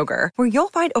shopping Kroger, where you'll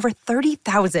find over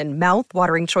 30,000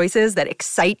 mouth-watering choices that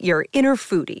excite your inner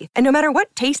foodie. And no matter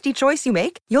what tasty choice you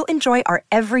make, you'll enjoy our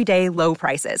everyday low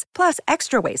prices, plus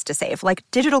extra ways to save, like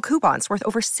digital coupons worth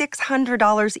over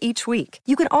 $600 each week.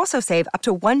 You can also save up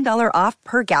to $1 off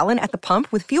per gallon at the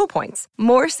pump with fuel points.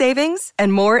 More savings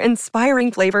and more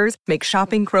inspiring flavors make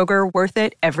shopping Kroger worth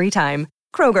it every time.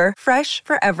 Kroger, fresh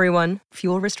for everyone.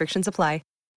 Fuel restrictions apply.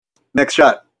 Next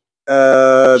shot.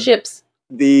 Ships.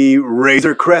 The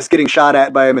Razor Crest getting shot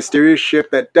at by a mysterious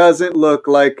ship that doesn't look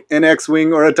like an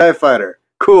X-Wing or a TIE Fighter.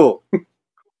 Cool.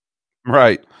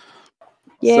 Right.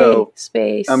 Yay, so,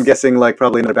 space. I'm guessing like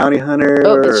probably another bounty hunter.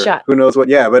 Oh, it's shot. Who knows what.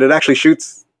 Yeah, but it actually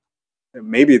shoots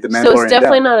maybe the Mandalorian. So it's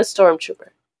definitely not a stormtrooper.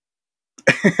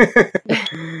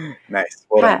 Nice.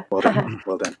 Well done. Well done.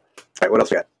 Well done. All right, what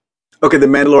else we got? Okay, the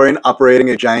Mandalorian operating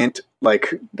a giant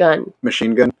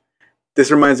machine gun. This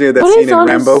reminds me of that scene in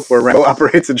Rambo where Rambo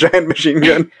operates a giant machine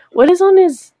gun. What is on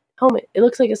his helmet? It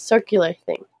looks like a circular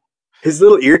thing. His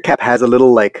little ear cap has a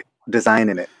little design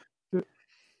in it. Is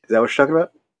that what you're talking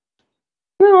about?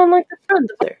 No, on the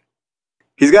front there.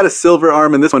 He's got a silver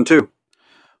arm in this one too.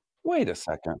 Wait a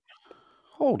second.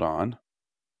 Hold on.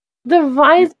 The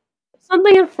visor,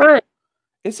 something in front.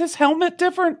 Is his helmet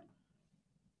different?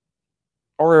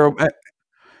 Or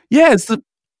yeah, is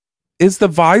the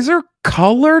visor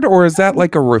colored, or is that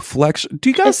like a reflection? Do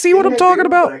you guys see what I'm talking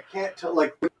about? I can't tell.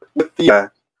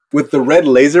 With the red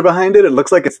laser behind it, it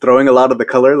looks like it's throwing a lot of the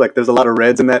color. Like there's a lot of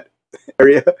reds in that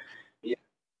area. Yeah,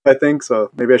 I think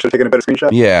so. Maybe I should have taken a better screenshot.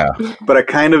 Yeah, but I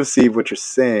kind of see what you're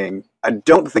saying. I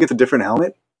don't think it's a different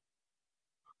helmet,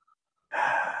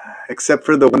 except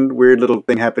for the one weird little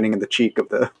thing happening in the cheek of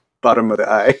the bottom of the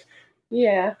eye.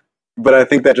 Yeah, but I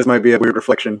think that just might be a weird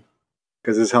reflection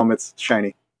because his helmet's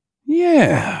shiny.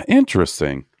 Yeah,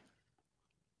 interesting.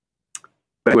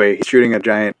 But anyway, he's shooting a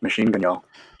giant machine gun, y'all.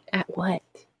 At what?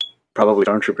 Probably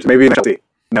stormtroopers. Maybe in Chelsea.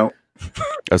 No.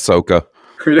 Ahsoka.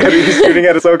 He's shooting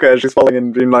at Ahsoka as she's falling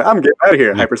and being like, I'm getting out of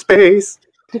here. Hyperspace.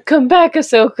 Come back,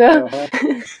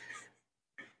 Ahsoka.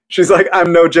 She's like,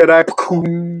 I'm no Jedi.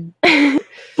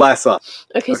 Blast off.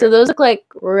 Okay, so those look like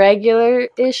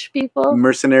regular-ish people.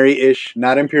 Mercenary-ish,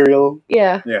 not Imperial.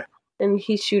 Yeah. Yeah. And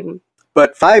he's shooting.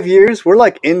 But 5 years, we're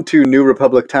into New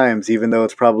Republic times, even though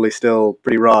it's probably still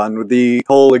pretty raw. And with the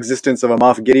whole existence of a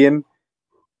Moff Gideon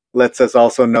lets us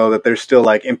also know that there's still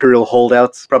Imperial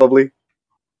holdouts, probably.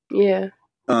 Yeah.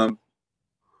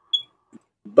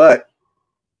 But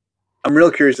I'm real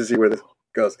curious to see where this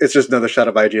goes. It's just another shot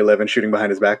of IG-11 shooting behind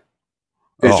his back.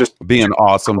 It's just being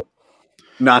awesome.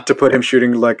 Not to put him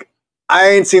shooting I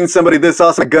ain't seen somebody this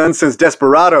awesome with guns since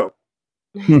Desperado.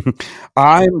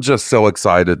 I'm just so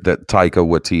excited that Taika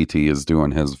Waititi is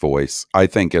doing his voice. I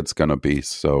think it's going to be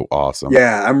so awesome.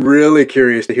 Yeah, I'm really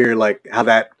curious to hear like how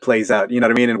that plays out. You know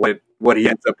what I mean? And what he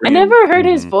ends up bringing. I never heard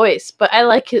his voice, but I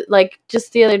like it. Like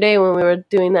just the other day when we were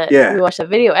doing that, we watched that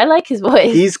video. I like his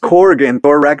voice. He's Korg in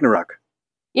Thor Ragnarok.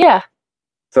 Yeah.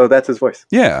 So that's his voice.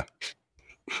 Yeah.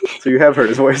 So you have heard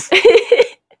his voice.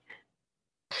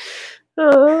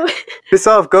 Oh. Piss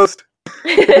off, Ghost.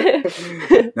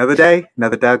 Another day,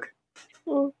 another Doug.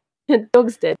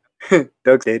 Doug's dead.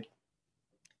 Doug's dead.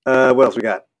 What else we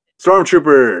got?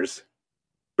 Stormtroopers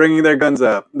bringing their guns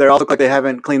up. They all look like they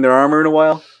haven't cleaned their armor in a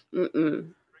while.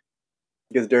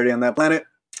 Gets dirty on that planet.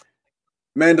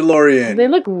 Mandalorian. They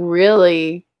look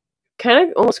really kind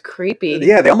of almost creepy.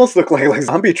 Yeah, they almost look like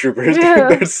zombie troopers. Yeah.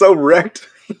 They're so wrecked.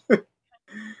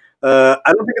 I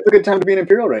don't think it's a good time to be an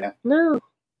Imperial right now. No.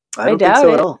 I don't think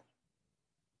so at all.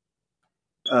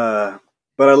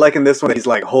 But I like in this one that he's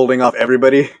like holding off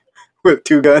everybody with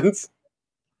 2 guns.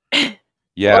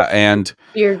 Yeah, and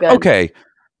your gun. Okay.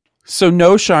 So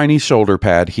no shiny shoulder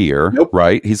pad here,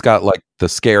 right? He's got like the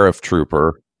Scarif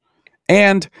trooper.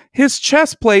 And his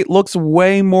chest plate looks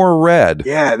way more red.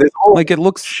 Yeah, this whole like it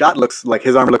looks shot looks like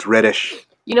his armor looks reddish.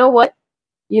 You know what?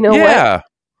 What?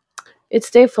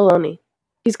 It's Dave Filoni.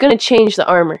 He's going to change the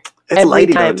armor. It's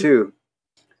lighty though too.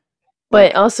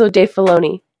 But also Dave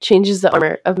Filoni changes the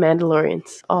armor of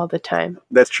Mandalorians all the time.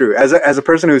 That's true. As a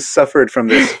person who's suffered from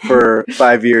this for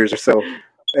 5 years or so,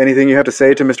 anything you have to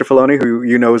say to Mr. Filoni, who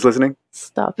you know is listening?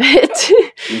 Stop it.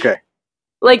 Okay.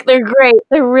 Like, they're great.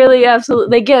 They're really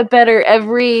absolutely... They get better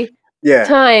every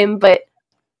time, but...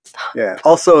 Stop. Yeah.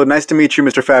 Also, nice to meet you,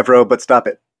 Mr. Favreau, but stop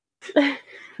it.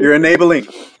 You're enabling.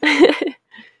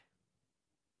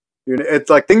 It's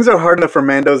like, things are hard enough for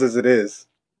Mandos as it is.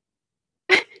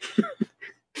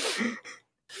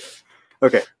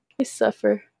 Okay. I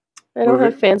suffer. I don't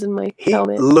have fans in my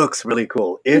helmet. He looks really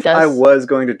cool. If I was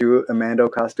going to do a Mando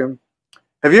costume...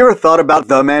 Have you ever thought about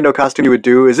the Mando costume you would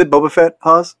do? Is it Boba Fett,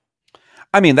 Hawes?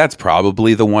 I mean, that's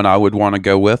probably the one I would want to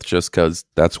go with, just because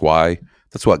that's what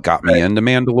got me into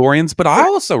Mandalorians. But I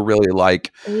also really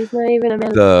like he's not even a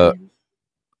Mandalorian.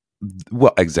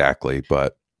 Well, exactly.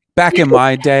 But back in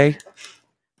my day,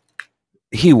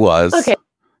 he was. Okay.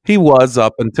 He was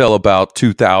up until about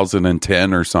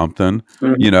 2010 or something.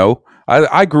 Mm-hmm. You know,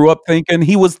 I grew up thinking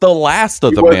he was the last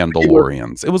of the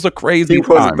Mandalorians. It was a crazy time.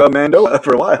 He was the Mando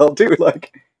for a while too.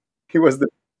 Like he was the.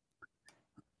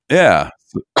 Yeah.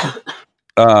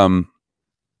 I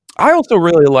also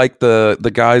really like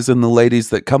the guys and the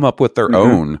ladies that come up with their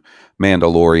own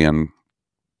Mandalorian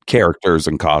characters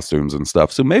and costumes and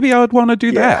stuff. So maybe I would want to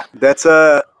do that. That's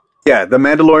the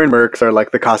Mandalorian mercs are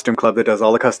like the costume club that does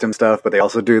all the custom stuff, but they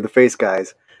also do the face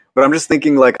guys. But I'm just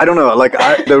thinking, like, I don't know, like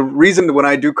the reason when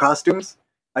I do costumes,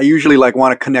 I usually like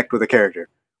want to connect with a character.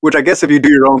 Which I guess if you do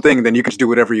your own thing, then you can just do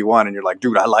whatever you want, and you're like,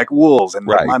 dude, I like wolves, and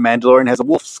my Mandalorian has a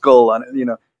wolf skull on it, you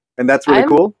know, and that's really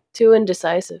cool. Too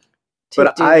indecisive.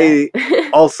 But I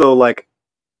also like,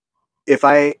 if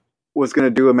I was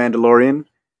gonna do a Mandalorian,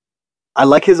 I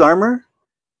like his armor,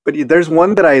 but there's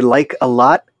one that I like a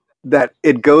lot that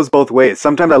it goes both ways.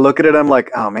 Sometimes I look at it, I'm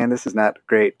like, oh man, this is not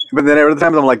great. But then other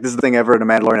times I'm like, this is the thing ever in a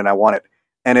Mandalorian, and I want it.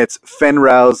 And it's Fen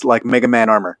Rao's like Mega Man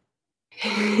armor.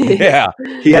 Yeah,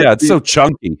 it's so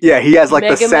chunky. Yeah, he has like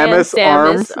Mega the Samus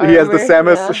arms. He has the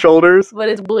Samus shoulders. But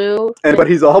it's blue. But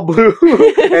he's all blue.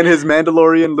 And his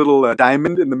Mandalorian little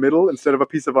diamond in the middle instead of a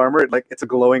piece of armor, it's a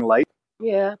glowing light.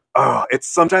 Yeah. Oh,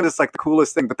 sometimes it's like the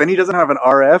coolest thing. But then he doesn't have an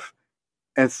RF.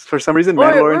 And for some reason,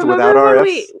 Mandalorians without RFs.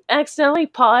 We accidentally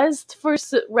paused for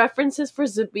references for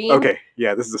Sabine. Okay,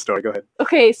 yeah, this is the story. Go ahead.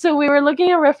 Okay, so we were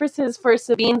looking at references for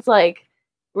Sabine's her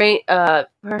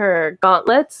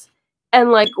gauntlets. And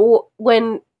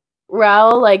when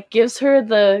Rao gives her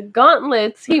the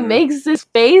gauntlets, he makes this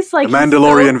face like the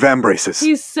Mandalorian vambraces.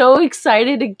 He's so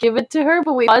excited to give it to her,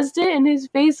 but we paused it, and his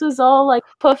face was all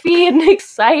puffy and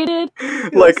excited.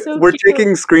 We're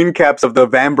taking screen caps of the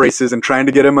vambraces and trying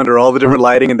to get him under all the different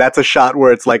lighting, and that's a shot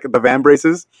where it's like the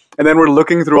vambraces, and then we're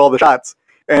looking through all the shots,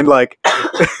 and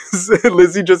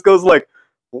Lizzie just goes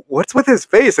 "What's with his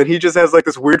face?" And he just has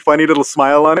this weird, funny little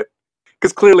smile on it.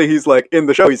 Because clearly he's in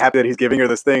the show, he's happy that he's giving her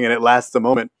this thing and it lasts a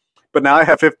moment. But now I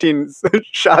have 15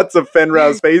 shots of Fen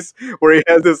Rao's face where he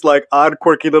has this odd,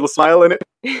 quirky little smile in it.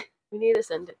 We need to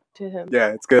send it to him. Yeah,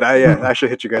 it's good. I should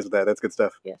hit you guys with that. That's good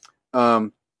stuff. Yes.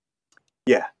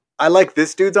 Yeah. I like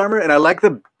this dude's armor and I like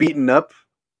the beaten up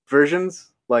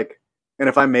versions. And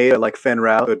if I made it Fen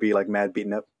Rao, it would be mad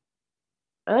beaten up.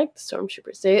 I like the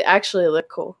Stormtroopers. They actually look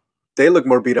cool. They look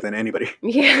more beat up than anybody.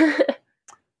 Yeah.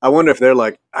 I wonder if they're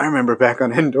like, I remember back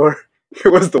on Endor,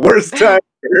 it was the worst time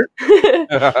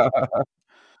ever.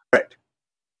 Right.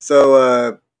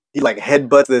 So he like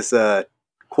headbutts this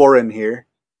Quarren here.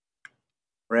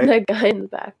 Right? That guy in the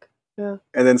back. Yeah.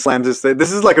 And then slams his thing.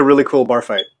 This is like a really cool bar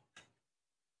fight.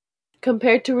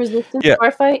 Compared to Resistance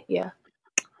bar fight? Yeah.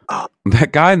 Oh.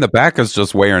 That guy in the back is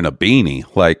just wearing a beanie.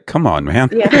 Like, come on, man.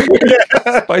 Yeah.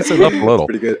 Spice it up a little.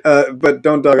 Pretty good. But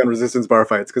don't dog on Resistance bar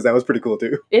fights, because that was pretty cool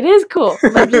too. It is cool.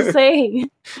 I'm just saying.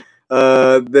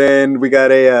 Then we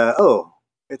got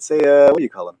it's a, what do you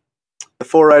call them? The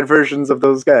four-eyed versions of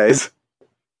those guys.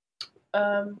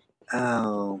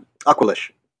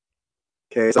 Aqualish.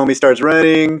 Okay, so homie starts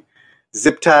running,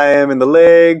 zip tie him in the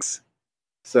legs.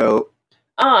 So.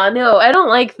 Oh no, I don't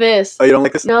like this. Oh, you don't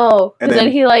like this? No, because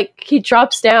then he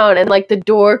drops down and like the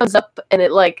door comes up and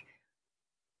it like.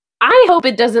 I hope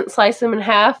it doesn't slice him in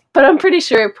half, but I'm pretty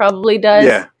sure it probably does.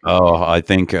 Yeah. Oh, I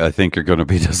think you're going to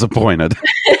be disappointed.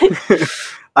 Because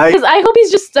I hope he's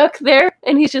just stuck there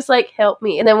and he's just like, help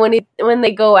me. And then when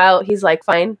they go out, he's like,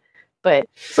 fine. But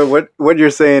so what you're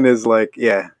saying is like,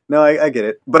 yeah, no, I get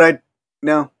it, but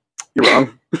no, you're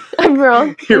wrong. I'm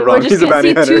wrong. You're wrong. He's a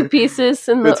bounty hunter. Two pieces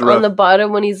on the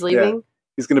bottom when he's leaving. Yeah.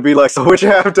 He's gonna be like, so which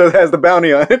half has the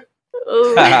bounty on it?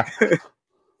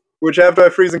 Which half do I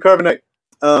freeze and carbonite?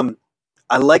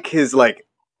 I like his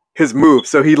move.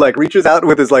 So he like reaches out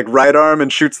with his like right arm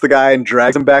and shoots the guy and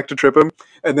drags him back to trip him,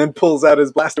 and then pulls out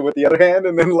his blaster with the other hand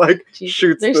and then like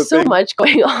shoots. There's so much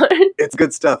going on. It's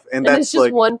good stuff, and that's it's just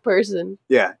like one person.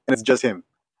 Yeah, and it's just him.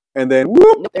 And then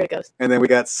whoop, there it goes. And then we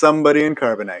got somebody in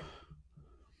carbonite.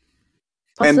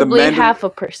 Possibly and half a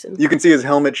person. You can see his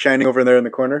helmet shining over there in the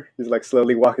corner. He's like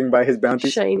slowly walking by his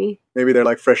bounties. Shiny. Maybe they're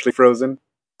like freshly frozen.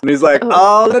 And he's like,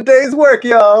 all in a day's work,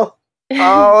 y'all.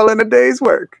 All in a day's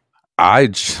work. I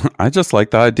just like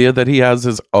the idea that he has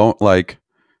his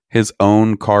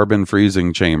own carbon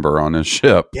freezing chamber on his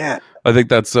ship. Yeah. I think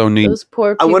that's so neat. Those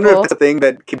poor people. I wonder if that's a thing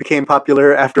that became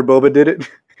popular after Boba did it.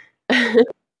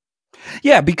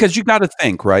 Yeah, because you got to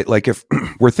think, right? Like if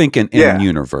we're thinking in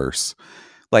universe,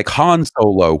 like Han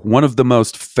Solo, one of the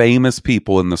most famous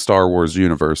people in the Star Wars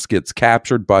universe, gets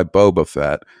captured by Boba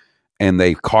Fett and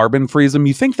they carbon freeze him.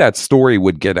 You think that story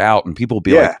would get out and people would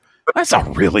be like, that's a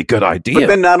really good idea. But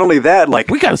then not only that, like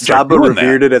we got to Jabba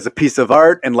revered it as a piece of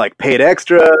art and like paid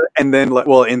extra. And then,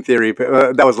 well, in theory,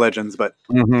 that was Legends, but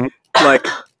like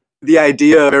the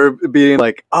idea of her being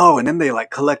like, oh, and then they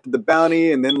like collected the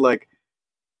bounty and then like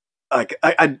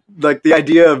I like the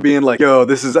idea of being like, yo,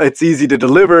 it's easy to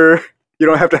deliver. You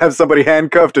don't have to have somebody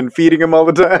handcuffed and feeding him all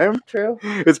the time. True.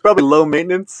 It's probably low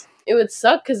maintenance. It would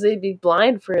suck because they'd be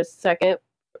blind for a second,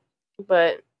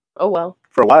 but oh well.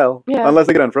 For a while. Yeah. Unless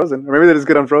they get unfrozen. Or maybe they just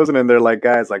get unfrozen and they're like,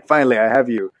 guys, like, finally, I have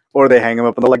you. Or they hang him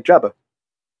up and they're like, Jabba.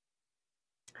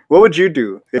 What would you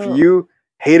do if you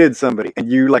hated somebody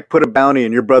and you, like, put a bounty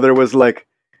and your brother was like,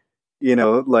 you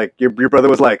know, like, your brother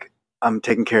was like, I'm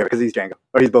taking care of it because he's Jango.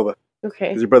 Or he's Boba. Okay.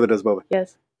 Because your brother does Boba.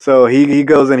 Yes. So he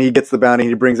goes and he gets the bounty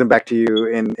and he brings him back to you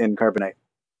in Carbonite.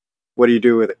 What do you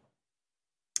do with it?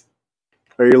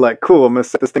 Or you're like, cool, I'm going to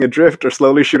set this thing adrift or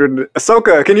slowly shoot it.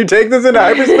 Ahsoka, can you take this into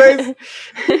hyperspace?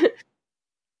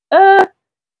 I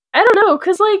don't know,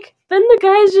 because, like, then the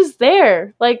guy's just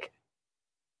there. Like,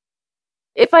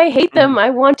 if I hate them, I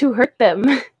want to hurt them.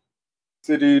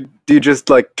 So do you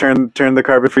just, like, turn the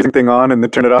carbon freezing thing on and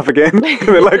then turn it off again? And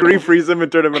then, like, refreeze them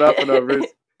and turn them off and over?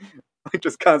 Like,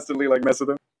 just constantly, like, mess with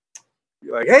them?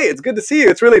 You're like, hey, it's good to see you.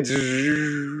 It's really...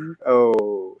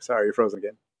 Oh, sorry, you're frozen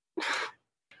again.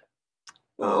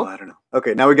 Oh, I don't know.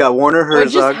 Okay, now we got Warner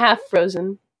Herzog. Or just half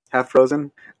frozen. Half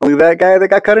frozen? Only that guy that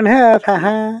got cut in half.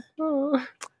 Haha.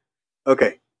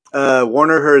 Okay.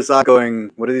 Warner Herzog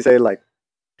going, what did he say? Like,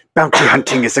 bounty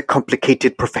hunting is a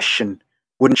complicated profession.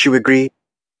 Wouldn't you agree?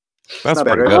 That's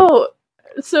bad, pretty good. Oh,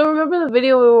 so remember the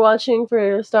video we were watching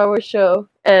for a Star Wars show?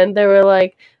 And they were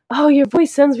like, oh, your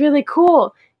voice sounds really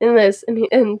cool in this.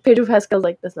 And Pedro Pascal's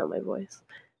like, that's not my voice.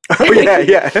 Oh,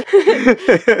 yeah.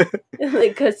 And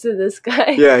it cuts to this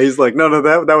guy. Yeah, he's like, no,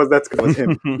 that's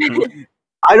him.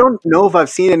 I don't know if I've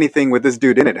seen anything with this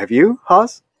dude in it. Have you,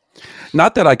 Haas?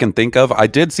 Not that I can think of. I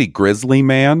did see Grizzly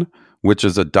Man, which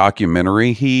is a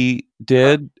documentary he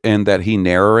did and that he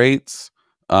narrates.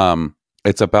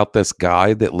 It's about this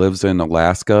guy that lives in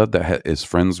Alaska that is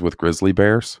friends with grizzly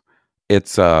bears.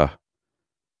 It's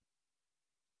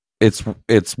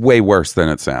way worse than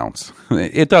it sounds.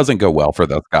 It doesn't go well for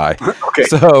that guy. Okay.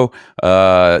 So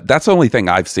that's the only thing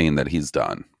I've seen that he's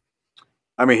done.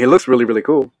 I mean, he looks really, really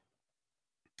cool.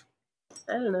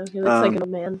 I don't know. He looks like a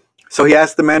man. So he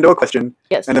asked the Mando a question.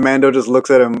 Yes. And the Mando just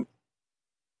looks at him.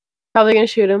 Probably going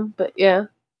to shoot him, but yeah.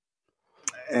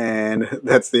 And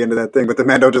that's the end of that thing. But the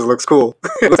Mando just looks cool.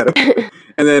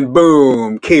 And then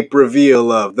boom, cape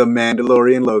reveal of the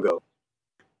Mandalorian logo.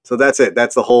 So that's it.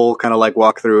 That's the whole kind of like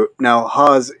walkthrough. Now,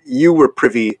 Haz, you were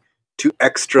privy to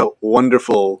extra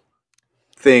wonderful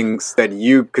things that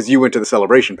because you went to the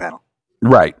celebration panel.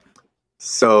 Right.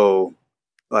 So,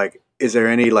 like, is there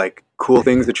any like cool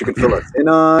things that you can fill us in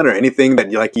on, or anything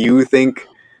that like you think,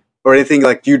 or anything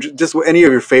like you just any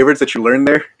of your favorites that you learned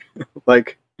there?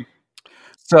 Like,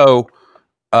 so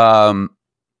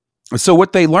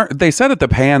what they said at the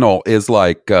panel is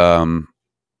like Carl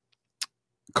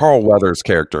Weathers'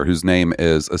 character, whose name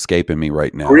is escaping me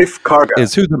right now, Grief Karga,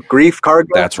 is who the Grief Karga.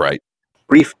 That's right.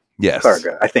 Grief. Yes.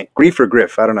 Karga, I think. Grief or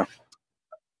Griff, I don't know.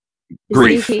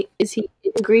 Grief. Is he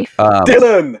in Grief?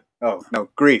 Dylan! Oh, no,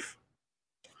 Grief.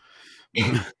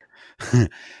 He's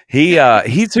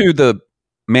who the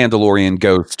Mandalorian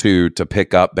goes to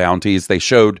pick up bounties. They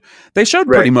showed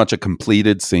pretty much a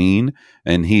completed scene,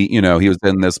 and he was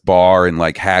in this bar and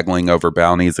like haggling over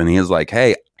bounties, and he was like,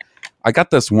 "Hey, I got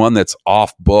this one that's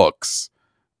off books.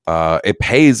 It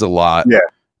pays a lot,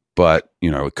 but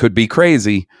it could be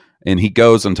crazy." And he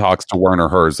goes and talks to Werner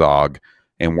Herzog,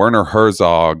 and Werner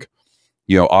Herzog,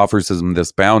 offers him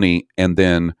this bounty, and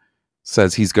then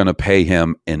says he's going to pay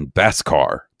him in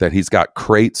Beskar, that he's got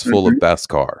crates full of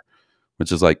Beskar,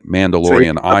 which is like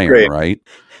Mandalorian iron, right?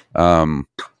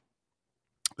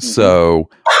 So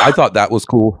I thought that was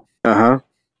cool.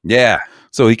 Yeah.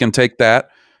 So he can take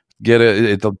that,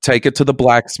 it'll take it to the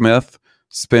blacksmith,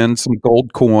 spend some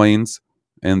gold coins,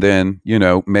 and then,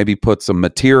 maybe put some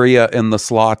materia in the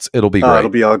slots. It'll be great. It'll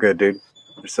be all good, dude.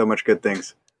 There's so much good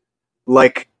things.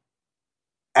 Like,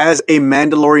 as a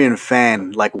Mandalorian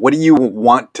fan, like, what do you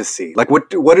want to see? Like,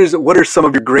 what are some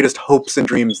of your greatest hopes and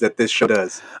dreams that this show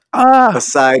does?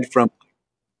 Aside from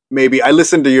maybe, I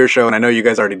listened to your show, and I know you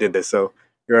guys already did this, so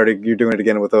you're doing it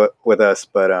again with us.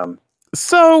 But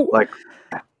so like,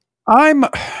 I'm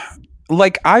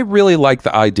like, I really like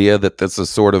the idea that this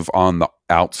is sort of on the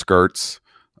outskirts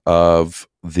of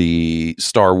the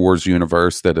Star Wars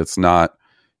universe, that it's not,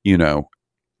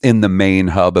 in the main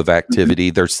hub of activity.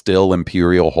 There's still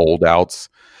Imperial holdouts.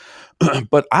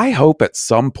 But I hope at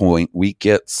some point we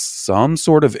get some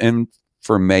sort of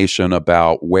information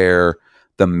about where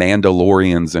the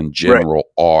Mandalorians in general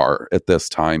are at this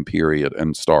time period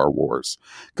in Star Wars.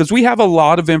 Because we have a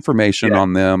lot of information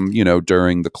on them,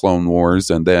 during the Clone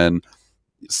Wars, and then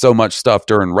so much stuff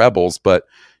during Rebels. But,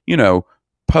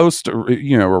 post,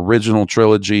 original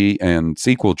trilogy and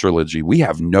sequel trilogy, we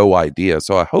have no idea.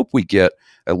 So I hope we get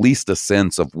at least a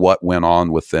sense of what went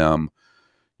on with them,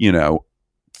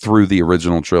 through the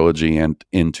original trilogy and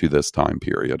into this time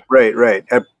period. Right.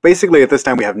 Basically, at this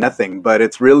time, we have nothing, but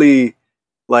it's really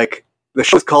like the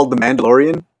show's called The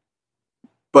Mandalorian,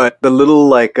 but the little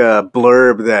like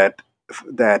blurb that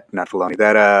not Filoni,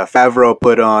 that Favreau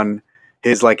put on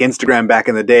his like Instagram back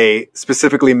in the day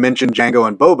specifically mentioned Jango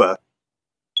and Boba.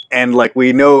 And like,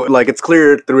 we know, like, it's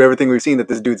clear through everything we've seen that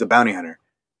this dude's a bounty hunter.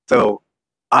 So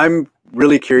I'm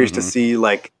really curious to see,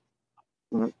 like,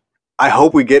 I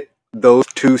hope we get those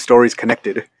two stories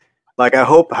connected. Like, I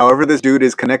hope, however this dude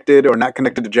is connected or not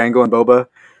connected to Jango and Boba,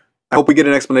 I hope we get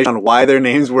an explanation on why their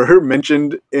names were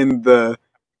mentioned in the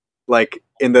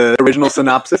original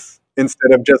synopsis,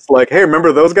 instead of just like, hey,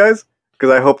 remember those guys? Because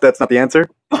I hope that's not the answer.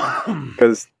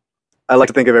 Because I like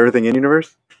to think of everything in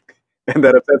universe, and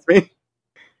that upsets me.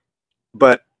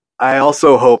 But I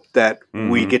also hope that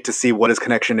we get to see what his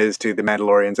connection is to the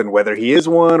Mandalorians, and whether he is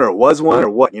one or was one or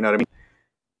what, you know what I mean?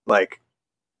 Like,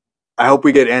 I hope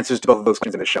we get answers to both of those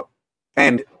questions in the show.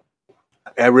 And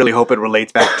I really hope it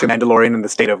relates back to Mandalorian and the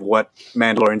state of what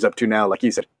Mandalorian's up to now, like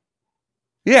you said.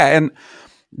 Yeah, and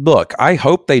look, I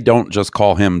hope they don't just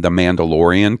call him the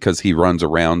Mandalorian because he runs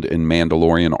around in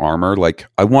Mandalorian armor. Like,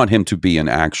 I want him to be an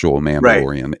actual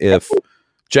Mandalorian. Right. If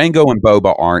Jango and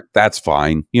Boba aren't, that's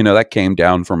fine. That came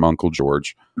down from Uncle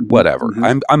George. Whatever.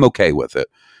 I'm okay with it.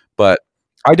 But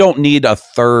I don't need a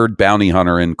third bounty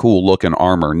hunter in cool looking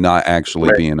armor not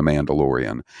actually being a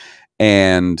Mandalorian.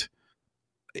 And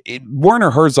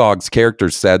Werner Herzog's character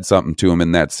said something to him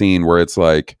in that scene where it's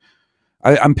like,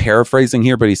 I'm paraphrasing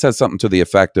here, but he says something to the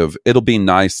effect of, it'll be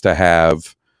nice to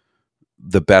have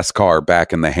the Beskar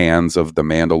back in the hands of the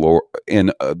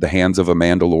hands of a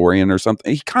Mandalorian or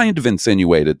something. He kind of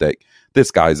insinuated that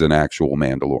this guy's an actual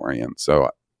Mandalorian.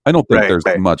 So I don't think there's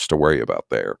much to worry about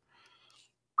there.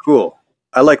 Cool.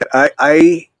 I like that.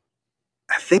 I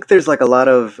think there's like a lot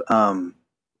of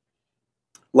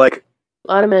like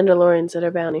a lot of Mandalorians that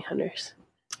are bounty hunters.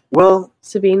 Well,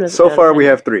 Sabine was so far we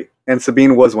have 3, and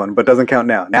Sabine was one, but doesn't count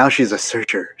now. Now she's a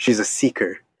searcher. She's a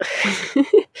seeker.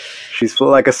 She's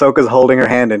like Ahsoka's holding her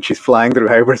hand and she's flying through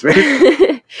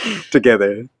hyperspace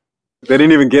together. They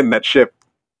didn't even get in that ship.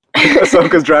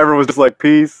 Ahsoka's driver was just like,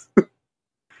 peace.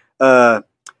 But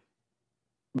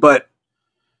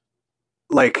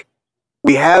like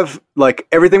we have like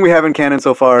everything we have in canon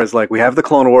so far is like we have the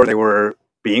Clone Wars. They were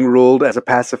being ruled as a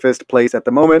pacifist place at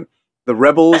the moment. The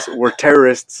rebels were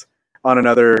terrorists on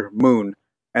another moon,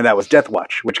 and that was Death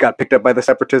Watch, which got picked up by the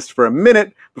Separatists for a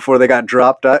minute before they got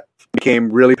dropped,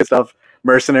 became really pissed off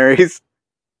mercenaries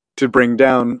to bring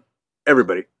down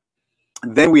everybody.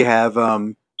 Then we have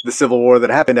the Civil War that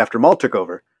happened after Maul took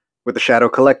over with the Shadow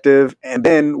Collective, and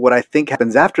then what I think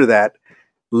happens after that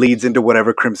leads into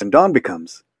whatever Crimson Dawn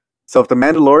becomes. So if the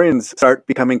Mandalorians start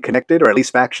becoming connected, or at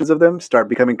least factions of them start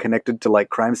becoming connected to like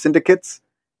crime syndicates,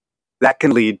 that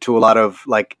can lead to a lot of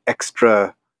like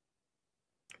extra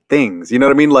things. You know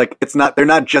what I mean? Like they're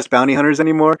not just bounty hunters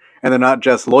anymore, and they're not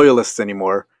just loyalists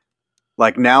anymore.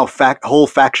 Like now whole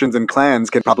factions and clans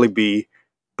can probably be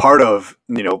part of,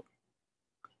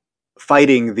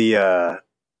 fighting the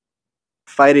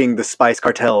spice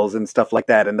cartels and stuff like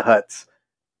that, and the Hutts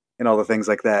and all the things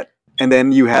like that. And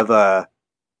then you have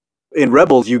in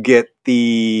Rebels, you get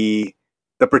the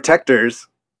Protectors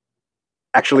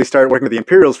actually start working with the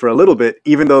Imperials for a little bit,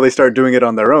 even though they start doing it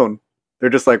on their own. They're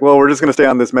just like, well, we're just going to stay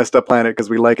on this messed up planet because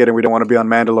we like it and we don't want to be on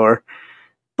Mandalore.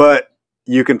 But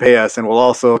you can pay us and we'll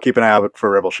also keep an eye out for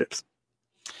Rebel ships.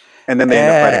 And then they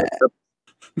end up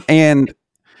fighting. And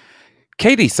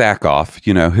Katie Sackhoff,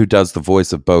 who does the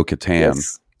voice of Bo-Katan,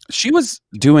 Yes. she was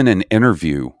doing an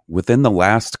interview within the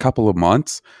last couple of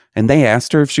months, and they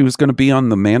asked her if she was going to be on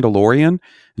The Mandalorian,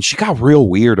 and she got real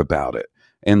weird about it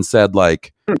and said,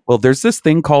 like, well, there's this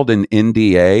thing called an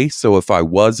NDA, so if I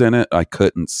was in it, I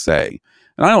couldn't say.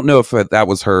 And I don't know if that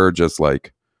was her just,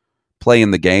 like,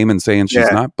 playing the game and saying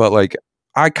she's not, but, like,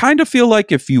 I kind of feel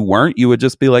like if you weren't, you would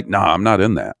just be like, nah, I'm not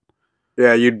in that.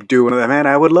 Yeah, you'd do one of that. Man,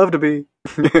 I would love to be.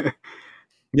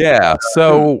 Yeah,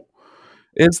 so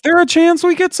is there a chance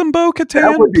we get some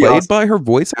Bo-Katan played awesome by her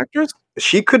voice actress?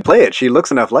 She could play it. She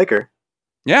looks enough like her.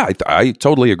 Yeah, I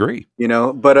totally agree.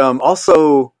 But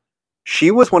also,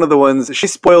 she was one of the ones, she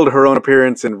spoiled her own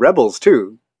appearance in Rebels,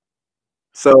 too.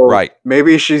 So Right.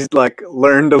 maybe she's, like,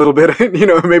 learned a little bit,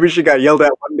 maybe she got yelled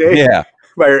at one day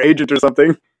by her agent or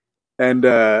something. And,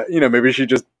 maybe she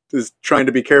just is trying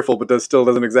to be careful, but still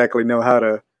doesn't exactly know how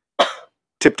to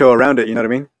tiptoe around it, you know what I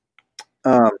mean?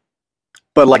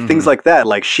 But, like, things like that,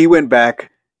 like, she went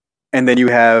back, and then you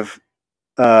have,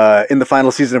 in the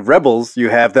final season of Rebels, you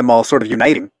have them all sort of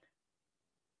uniting.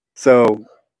 So,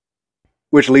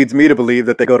 which leads me to believe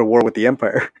that they go to war with the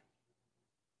Empire.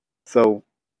 So,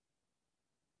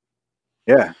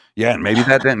 yeah. Yeah, and maybe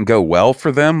that didn't go well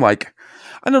for them. Like,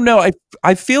 I don't know.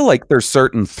 I feel like there's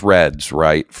certain threads,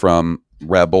 right, from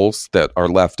Rebels that are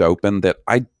left open that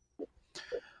I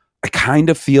kind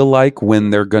of feel like when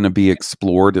they're going to be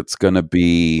explored, it's going to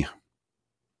be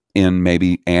in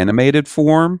maybe animated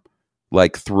form,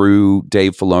 like through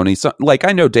Dave Filoni. So, like,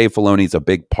 I know Dave Filoni's a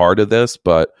big part of this,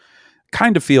 but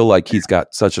kind of feel like he's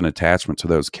got such an attachment to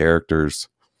those characters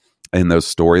and those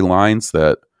storylines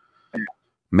that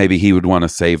maybe he would want to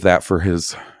save that for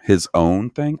his own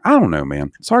thing. I don't know,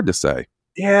 man. It's hard to say.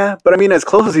 Yeah, but I mean, as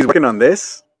close as he's working on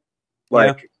this,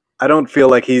 like, I don't feel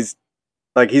like he's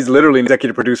literally an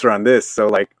executive producer on this. So,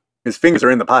 like, his fingers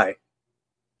are in the pie.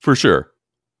 For sure.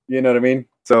 You know what I mean?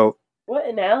 So, What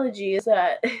analogy is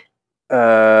that?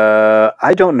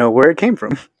 I don't know where it came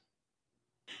from.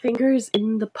 Fingers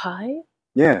in the pie?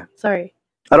 Yeah. Sorry.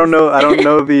 I don't know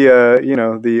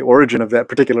the the origin of that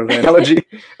particular analogy.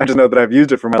 I just know that I've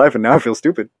used it for my life and now I feel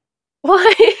stupid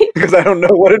Why? because I don't know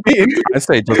what it means. I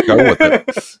say just go with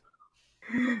it.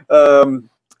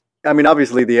 I mean,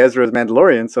 obviously the Ezra is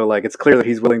Mandalorian, so like it's clear that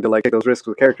he's willing to like take those risks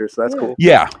with characters, so that's cool.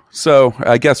 Yeah. So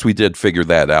I guess we did figure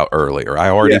that out earlier. I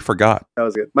already forgot. That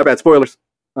was good. My bad. Spoilers.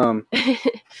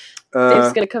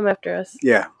 Dave's gonna come after us.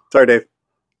 Yeah. Sorry, Dave.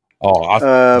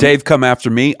 Oh, Dave, come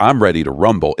after me. I'm ready to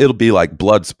rumble. It'll be like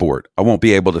blood sport. I won't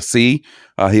be able to see.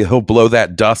 He'll blow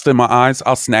that dust in my eyes.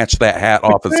 I'll snatch that hat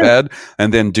off his head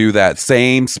and then do that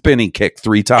same spinning kick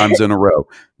 3 times in a row.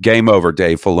 Game over,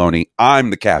 Dave Filoni. I'm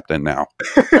the captain now.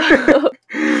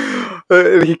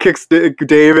 He kicks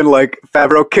Dave and like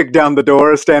Favreau kick down the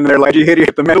door, standing there like, you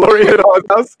hit the Mandalorian at Hog's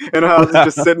house. And Hog's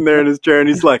is just sitting there in his chair and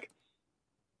he's like,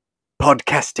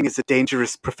 podcasting is a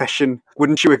dangerous profession.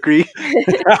 Wouldn't you agree?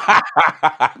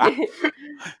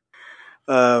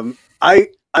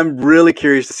 I'm really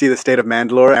curious to see the state of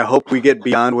Mandalore. I hope we get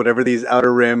beyond whatever these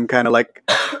Outer Rim kind of like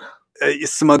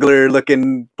smuggler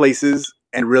looking places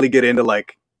and really get into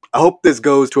like, I hope this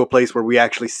goes to a place where we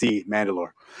actually see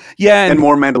Mandalore. Yeah, and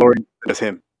more Mandalorian than just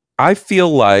him. I feel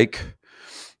like,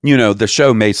 the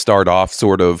show may start off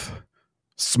sort of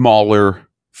smaller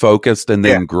focused and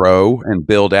then grow and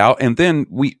build out. And then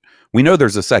we know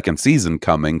there's a second season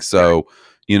coming. So,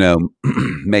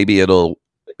 maybe it'll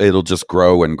just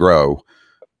grow and grow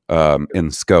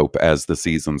in scope as the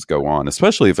seasons go on,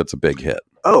 especially if it's a big hit.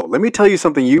 Oh, let me tell you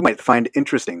something you might find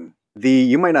interesting.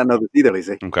 You might not know this either,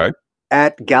 Lizzie. Okay.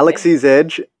 At Galaxy's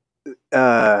Edge,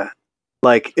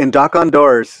 like in Dock on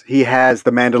Doors, he has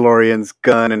the Mandalorian's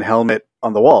gun and helmet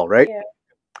on the wall, right? Yeah.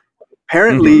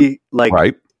 Apparently, like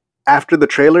Right. after the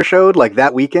trailer showed, like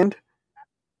that weekend,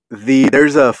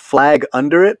 there's a flag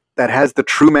under it that has the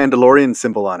true Mandalorian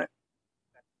symbol on it.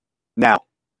 Now,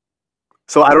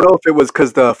 so I don't know if it was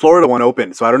because the Florida one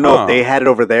opened, so I don't know if they had it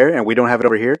over there and we don't have it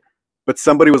over here. But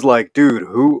somebody was like, "Dude,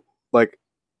 who like?"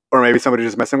 Or maybe somebody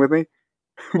just messing with me.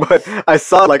 But I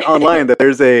saw like online that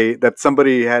that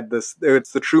somebody had this.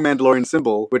 It's the true Mandalorian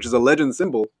symbol, which is a legend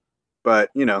symbol. But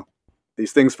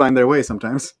these things find their way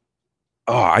sometimes.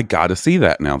 Oh, I got to see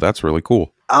that now. That's really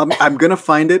cool. I'm gonna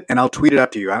find it and I'll tweet it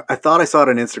out to you. I thought I saw it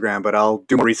on Instagram, but I'll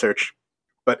do more research.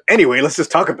 But anyway, let's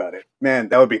just talk about it. Man,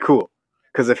 that would be cool.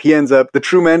 Because if he ends up, the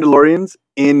true Mandalorians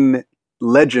in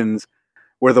Legends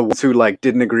were the ones who like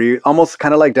didn't agree, almost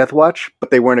kind of like Death Watch, but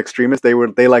they weren't extremists.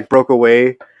 They like broke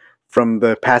away from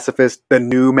the pacifist, the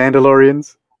new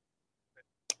Mandalorians,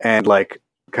 and like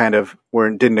kind of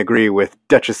didn't agree with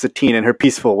Duchess Satine and her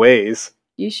peaceful ways.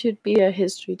 You should be a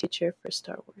history teacher for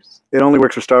Star Wars. It only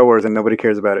works for Star Wars, and nobody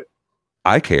cares about it.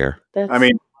 I care. I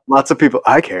mean, lots of people.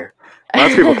 I care.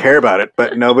 Lots of people care about it,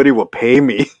 but nobody will pay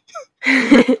me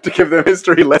to give them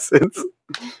history lessons.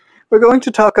 We're going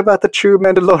to talk about the true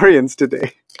Mandalorians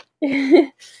today.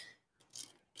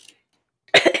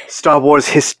 Star Wars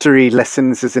history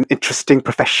lessons is an interesting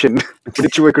profession.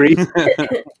 Did you agree?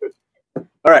 All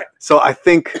right. So I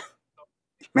think,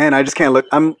 man, I just can't look.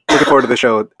 I'm looking forward to the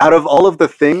show. Out of all of the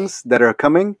things that are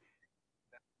coming,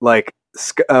 like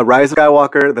Rise of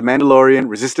Skywalker, The Mandalorian,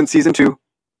 Resistance Season 2,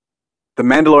 The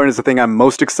Mandalorian is the thing I'm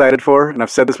most excited for. And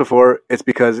I've said this before. It's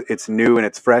because it's new and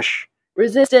it's fresh.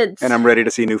 Resistance. And I'm ready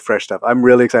to see new, fresh stuff. I'm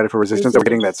really excited for Resistance. I'm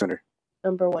getting that sooner.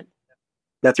 Number 1.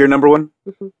 That's your number 1?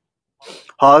 Mm-hmm.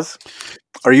 Hawes,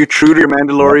 are you true to your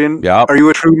Mandalorian? Yeah. Are you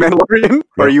a true Mandalorian?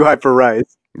 Or are you hyped for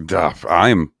Rise?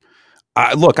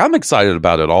 Look, I'm excited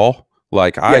about it all.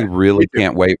 Like, I really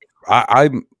can't wait.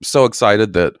 I'm so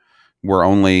excited that we're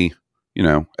only,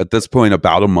 at this point,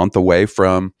 about a month away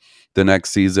from the next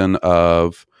season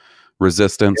of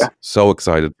Resistance. Yeah. So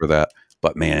excited for that.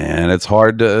 But man, it's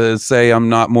hard to say I'm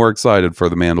not more excited for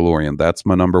The Mandalorian. That's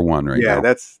my number 1 right now. Yeah,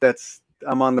 that's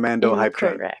I'm on the Mando hype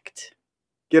train. Correct.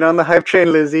 Get on the hype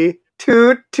train, Lizzie.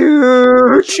 Toot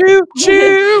toot. Choo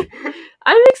choo.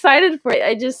 I'm excited for it.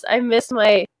 I miss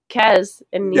my Kaz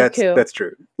and Niku. That's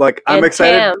true. Like I'm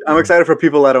excited. Tam. I'm excited for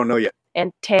people I don't know yet.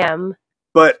 And Tam.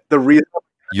 But the reason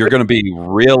you're going to be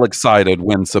real excited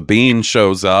when Sabine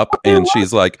shows up and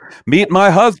she's like, "Meet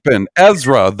my husband,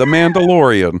 Ezra, the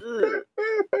Mandalorian."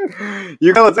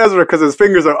 You know it's Ezra because his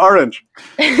fingers are orange.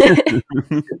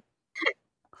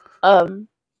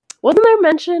 Wasn't there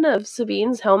mention of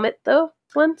Sabine's helmet though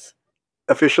once?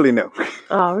 Officially, no.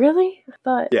 Oh, really? I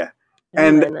thought. Yeah,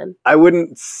 and I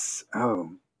wouldn't. I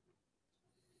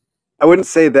wouldn't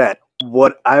say that.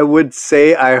 What I would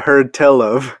say I heard tell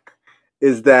of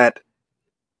is that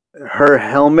her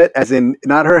helmet, as in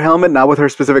not her helmet, not with her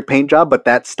specific paint job, but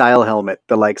that style helmet,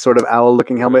 the like sort of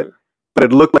owl-looking helmet, but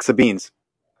it looked like Sabine's.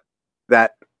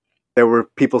 That there were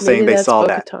people saying they saw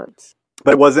Bo-Katan's. that,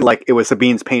 but it wasn't like it was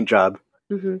Sabine's paint job.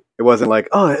 Mm-hmm. It wasn't like,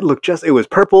 oh, it was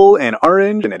purple and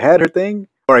orange and it had her thing.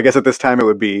 Or I guess at this time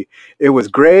it was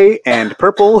gray and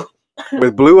purple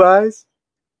with blue eyes.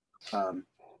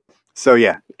 So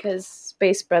yeah. Because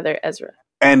Space Brother Ezra.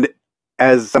 And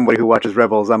as somebody who watches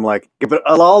Rebels, I'm like, but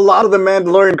a lot of the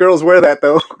Mandalorian girls wear that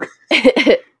though.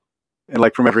 And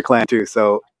like from every clan too.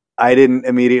 So I didn't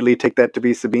immediately take that to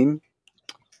be Sabine.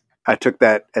 I took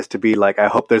that as to be like, I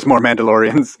hope there's more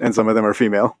Mandalorians and some of them are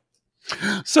female.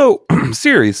 So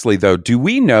seriously though, do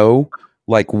we know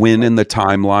like when in the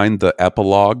timeline the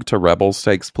epilogue to Rebels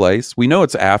takes place? We know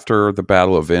it's after the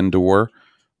Battle of Endor,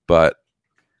 but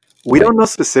we don't know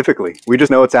specifically. We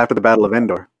just know it's after the Battle of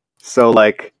Endor. So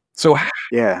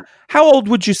yeah. How old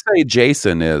would you say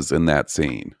Jason is in that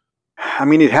scene? I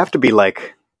mean, he'd have to be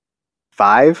like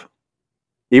 5,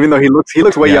 even though he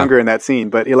looks way younger in that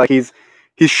scene. But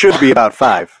he should be about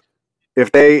 5.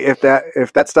 If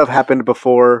that stuff happened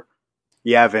before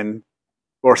Yavin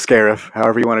or Scarif,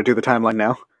 however you want to do the timeline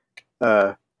now,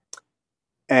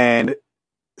 and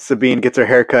Sabine gets her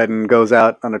haircut and goes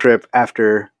out on a trip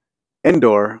after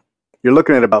Endor, you're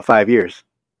looking at about 5 years.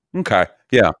 Okay.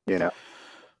 Yeah. You know,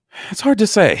 It's hard to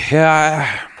say.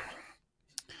 Yeah.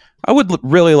 I would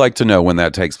really like to know when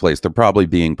that takes place. They're probably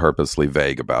being purposely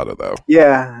vague about it, though.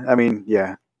 yeah. I mean,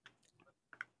 yeah.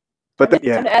 But I'm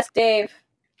yeah, gonna ask Dave.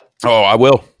 Oh, I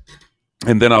will.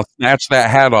 And then I'll snatch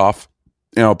that hat off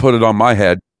and I'll put it on my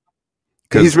head.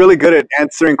 he's really good at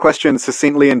answering questions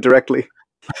succinctly and directly.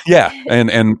 Yeah,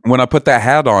 and when I put that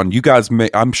hat on, you guys may,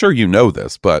 I'm sure you know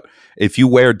this, but if you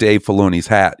wear Dave Filoni's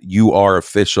hat, you are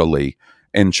officially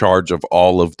in charge of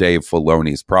all of Dave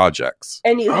Filoni's projects.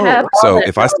 And you Oh, have So all that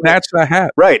if I knowledge. snatch that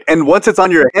hat, Right. And once it's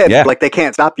on your head, Yeah. like they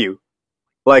can't stop you.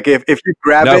 Like if you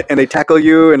grab No. it and they tackle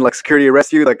you and like security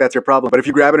arrest you, like that's your problem. But if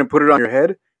you grab it and put it on your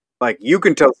head, like you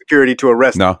can tell security to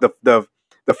arrest No. the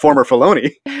former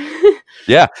Filoni.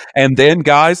 yeah, and then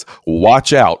guys,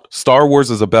 watch out. Star Wars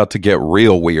is about to get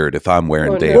real weird if I'm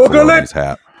wearing Oh, Dave no. Filoni's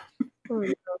hat.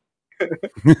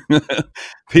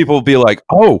 People will be like,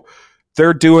 "Oh,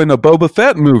 they're doing a Boba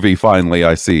Fett movie finally,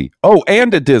 I see. Oh,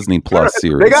 and a Disney Plus They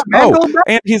series. got Oh, Mandalorian back.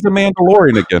 and he's a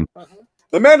Mandalorian again.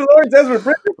 The Mandalorian's Ezra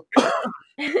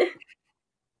Bridger.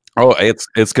 Oh,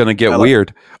 it's going to get I like-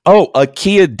 weird. Oh, a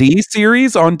Kia D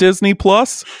series on Disney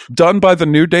Plus done by the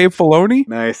new Dave Filoni?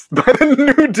 Nice. By the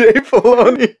new Dave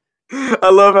Filoni. I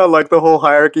love how like the whole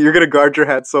hierarchy, you're gonna guard your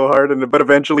hat so hard, but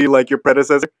eventually like your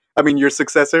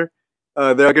successor,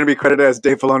 they're gonna be credited as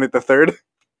Dave Filoni the third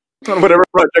on whatever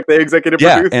project they executive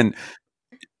Yeah, produce. and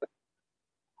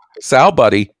Sal,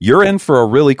 buddy, you're in for a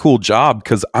really cool job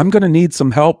because I'm going to need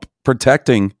some help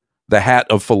protecting the hat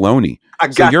of Filoni. I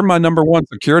So got you're my number one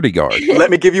security guard. let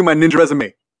me give you my ninja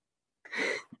resume.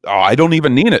 Oh, I don't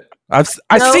even need it. I've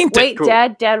No, seen wait, it. Cool.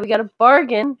 Dad, we got a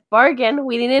bargain.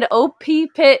 We need an OP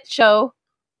Pit show.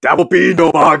 That will be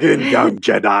no bargain, young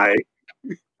Jedi.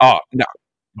 Oh no,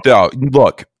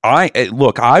 look,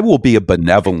 I will be a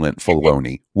benevolent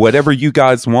Filoni. Whatever you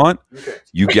guys want,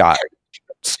 you got it.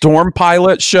 Storm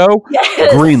pilot show,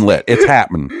 Yes. greenlit. It's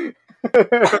happening.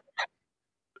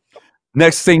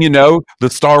 Next thing you know, the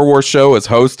Star Wars show is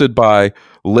hosted by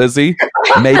Lizzie,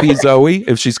 maybe Zoe,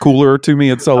 if she's cooler to me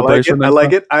in celebration. I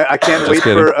like it. I can't Just wait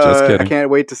kidding, for. just I kidding. can't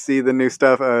wait to see the new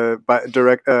stuff.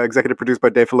 Executive produced by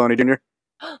Dave Filoni Jr.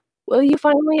 Will you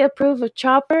finally approve of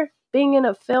Chopper being in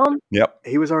a film? Yep.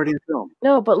 He was already in film.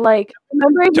 No, but like,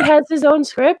 remember he has his own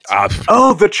script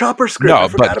Oh, the Chopper script. No, I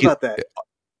forgot but about that.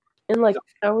 in like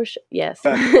Star Wars. Yes.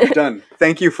 Done.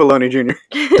 Thank you, Filoni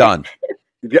Jr. Done.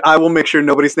 I will make sure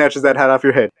nobody snatches that hat off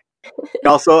your head.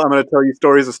 Also, I'm going to tell you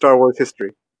stories of Star Wars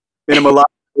history. And I'm going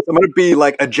to be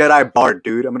like a Jedi bard,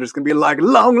 dude. I'm just going to be like,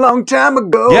 long time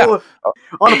ago, Yeah.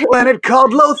 on a planet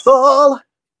called Lothal,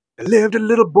 there lived a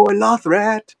little boy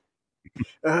Lothrat.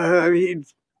 I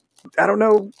don't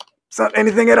know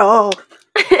anything at all.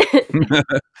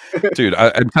 Dude,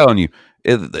 I'm telling you,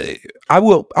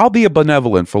 I'll be a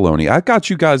benevolent Filoni. I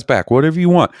got you guys back. Whatever you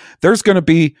want. There's going to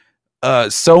be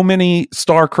so many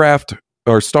StarCraft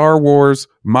or Star Wars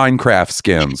Minecraft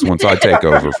skins once I take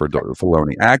over for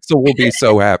Filoni. Axel will be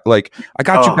so happy. Like, I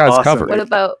got you Oh, guys awesome. covered. What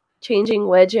about changing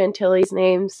Wedge Antilles'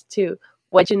 names to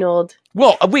Wedginold?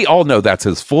 Well, we all know that's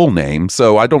his full name,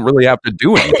 so I don't really have to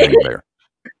do anything there.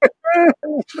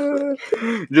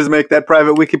 Just make that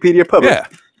private Wikipedia public.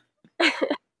 Yeah.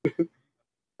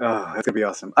 Oh, that's gonna be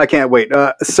awesome. I can't wait.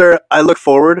 Sir, I look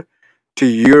forward to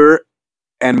your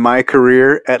and my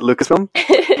career at Lucasfilm,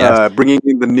 bringing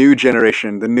in the new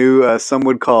generation, the new, some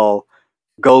would call,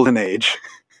 golden age.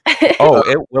 Oh,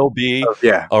 it will be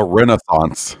Yeah, a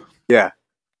renaissance. yeah.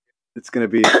 It's gonna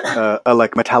be a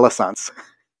like Metallissance.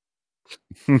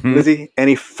 Lizzie,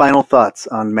 any final thoughts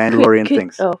on Mandalorian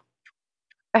things? Oh,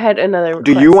 I had another.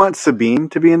 Do you request. want Sabine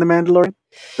to be in the Mandalorian,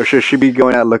 or should she be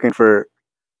going out looking for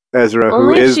Ezra,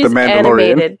 Only who if is the she's Mandalorian?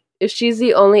 animated. If she's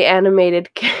the only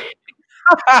animated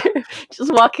character,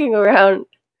 just walking around,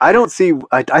 I don't see.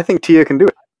 I think Tia can do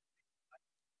it.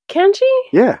 can she?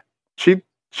 Yeah, she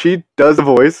does the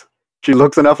voice. She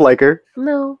looks enough like her.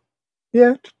 No,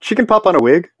 Yeah, she can pop on a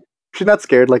wig. She's not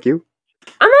scared like you.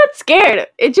 I'm not scared.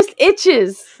 It just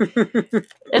itches,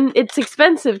 and it's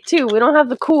expensive too. We don't have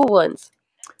the cool ones.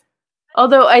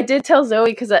 Although I did tell Zoe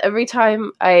because every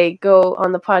time I go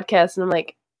on the podcast and I'm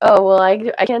like, oh well,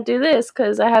 I can't do this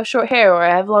because I have short hair or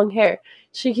I have long hair.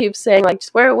 She keeps saying like,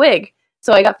 just wear a wig.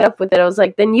 So I got fed up with it. I was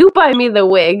like, then you buy me the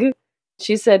wig.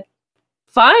 She said,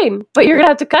 fine, but you're gonna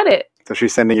have to cut it. So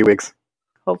she's sending you wigs.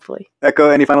 Hopefully. Echo,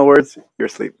 any final words? You're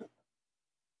asleep.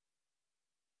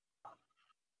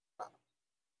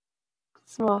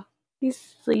 Small. He's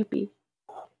sleepy.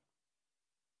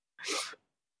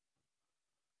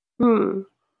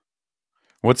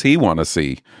 What's he want to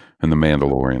see in the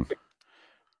Mandalorian?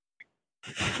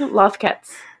 Loth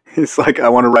cats. He's like, I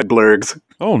want to ride blurgs.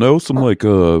 Oh no, some like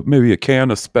maybe a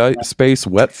can of space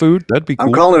wet food. That'd be cool.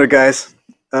 I'm calling it, guys.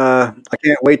 I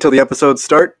can't wait till the episodes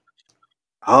start.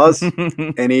 Oz,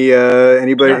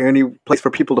 anybody, any place for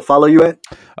people to follow you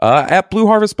at Blue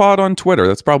Harvest Pod on Twitter.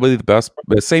 That's probably the best.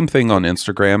 The same thing on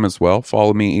Instagram as well.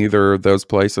 Follow me either of those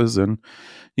places, and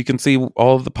you can see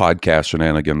all of the podcast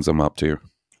shenanigans I'm up to.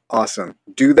 Awesome.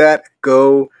 Do that.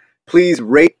 Go. Please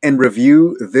rate and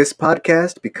review this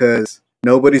podcast because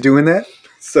nobody's doing that.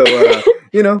 So,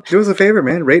 do us a favor,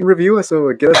 man. Rate and review us.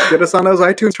 So get us on those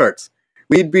iTunes charts.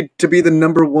 We'd to be the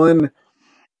number one,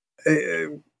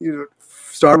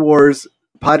 Star Wars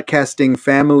podcasting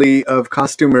family of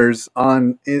costumers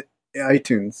on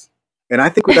iTunes. And I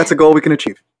think that's a goal we can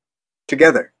achieve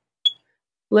together.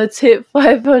 Let's hit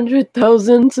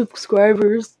 500,000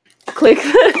 subscribers. Click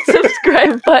the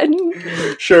subscribe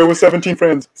button. Share with 17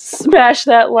 friends. Smash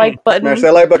that like button. Smash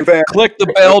that like button, fam. Click the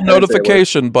bell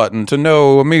notification button to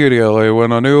know immediately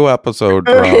when a new episode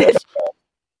drops.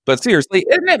 But seriously,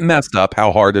 isn't it messed up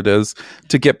how hard it is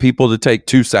to get people to take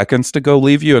 2 seconds to go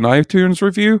leave you an iTunes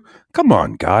review? Come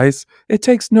on, guys. It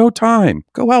takes no time.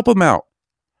 Go help them out.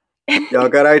 Y'all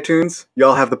got iTunes?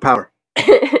 Y'all have the power.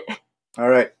 All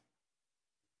right.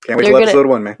 Can't wait till episode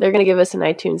 1, man. They're going to give us an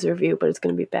iTunes review, but it's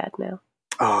going to be bad now.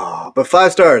 Oh, but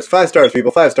 5 stars. 5 stars,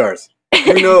 people. 5 stars.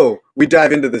 We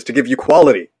dive into this to give you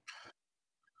quality.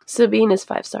 Sabine is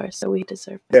 5 stars, so we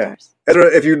deserve 5 stars. Ezra,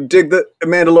 if you dig the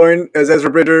Mandalorian as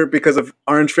Ezra Bridger because of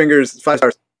Orange Fingers, 5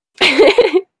 stars.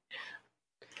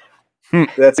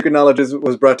 That Secret Knowledge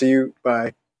was brought to you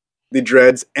by the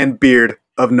dreads and beard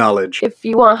of knowledge. If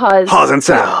you want Haz and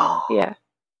Sal. Yeah.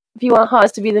 If you want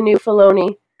Haz to be the new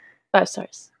Filoni, 5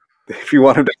 stars. If you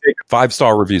want him to take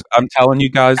 5-star reviews. I'm telling you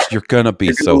guys, you're going to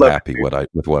be so happy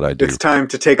with what I do. It's time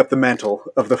to take up the mantle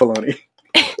of the Filoni.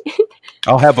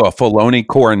 I'll have a Filoni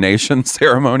coronation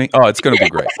ceremony. Oh, it's going to be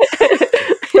great.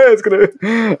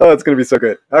 It's gonna be so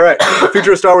good. All right, the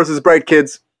future of Star Wars is bright,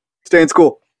 kids. Stay in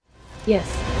school. Yes.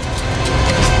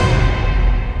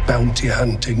 Bounty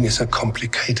hunting is a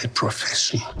complicated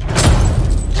profession.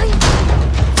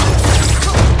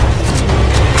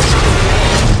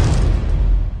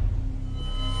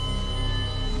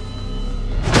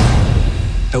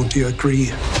 Don't you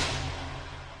agree?